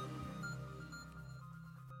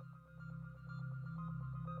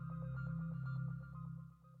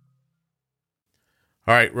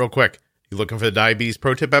 All right, real quick. You looking for the Diabetes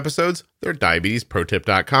Pro Tip episodes? They're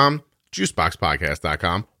diabetesprotip.com,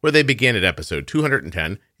 juiceboxpodcast.com, where they begin at episode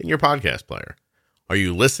 210 in your podcast player. Are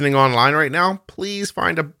you listening online right now? Please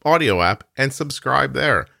find an audio app and subscribe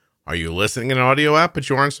there. Are you listening in an audio app, but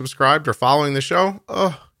you aren't subscribed or following the show?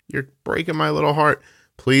 Oh, you're breaking my little heart.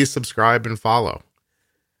 Please subscribe and follow.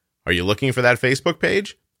 Are you looking for that Facebook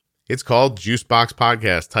page? It's called Juicebox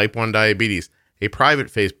Podcast Type 1 Diabetes, a private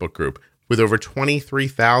Facebook group with over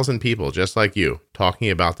 23,000 people just like you talking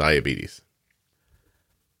about diabetes.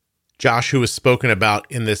 Josh, who was spoken about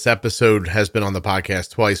in this episode, has been on the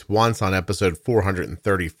podcast twice, once on episode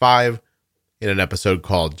 435 in an episode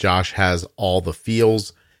called Josh Has All the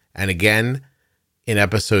Feels. And again, in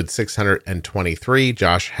episode 623,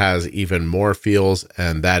 Josh has even more feels,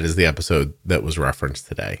 and that is the episode that was referenced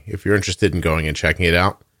today. If you're interested in going and checking it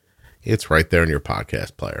out, it's right there in your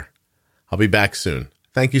podcast player. I'll be back soon.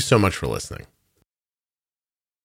 Thank you so much for listening.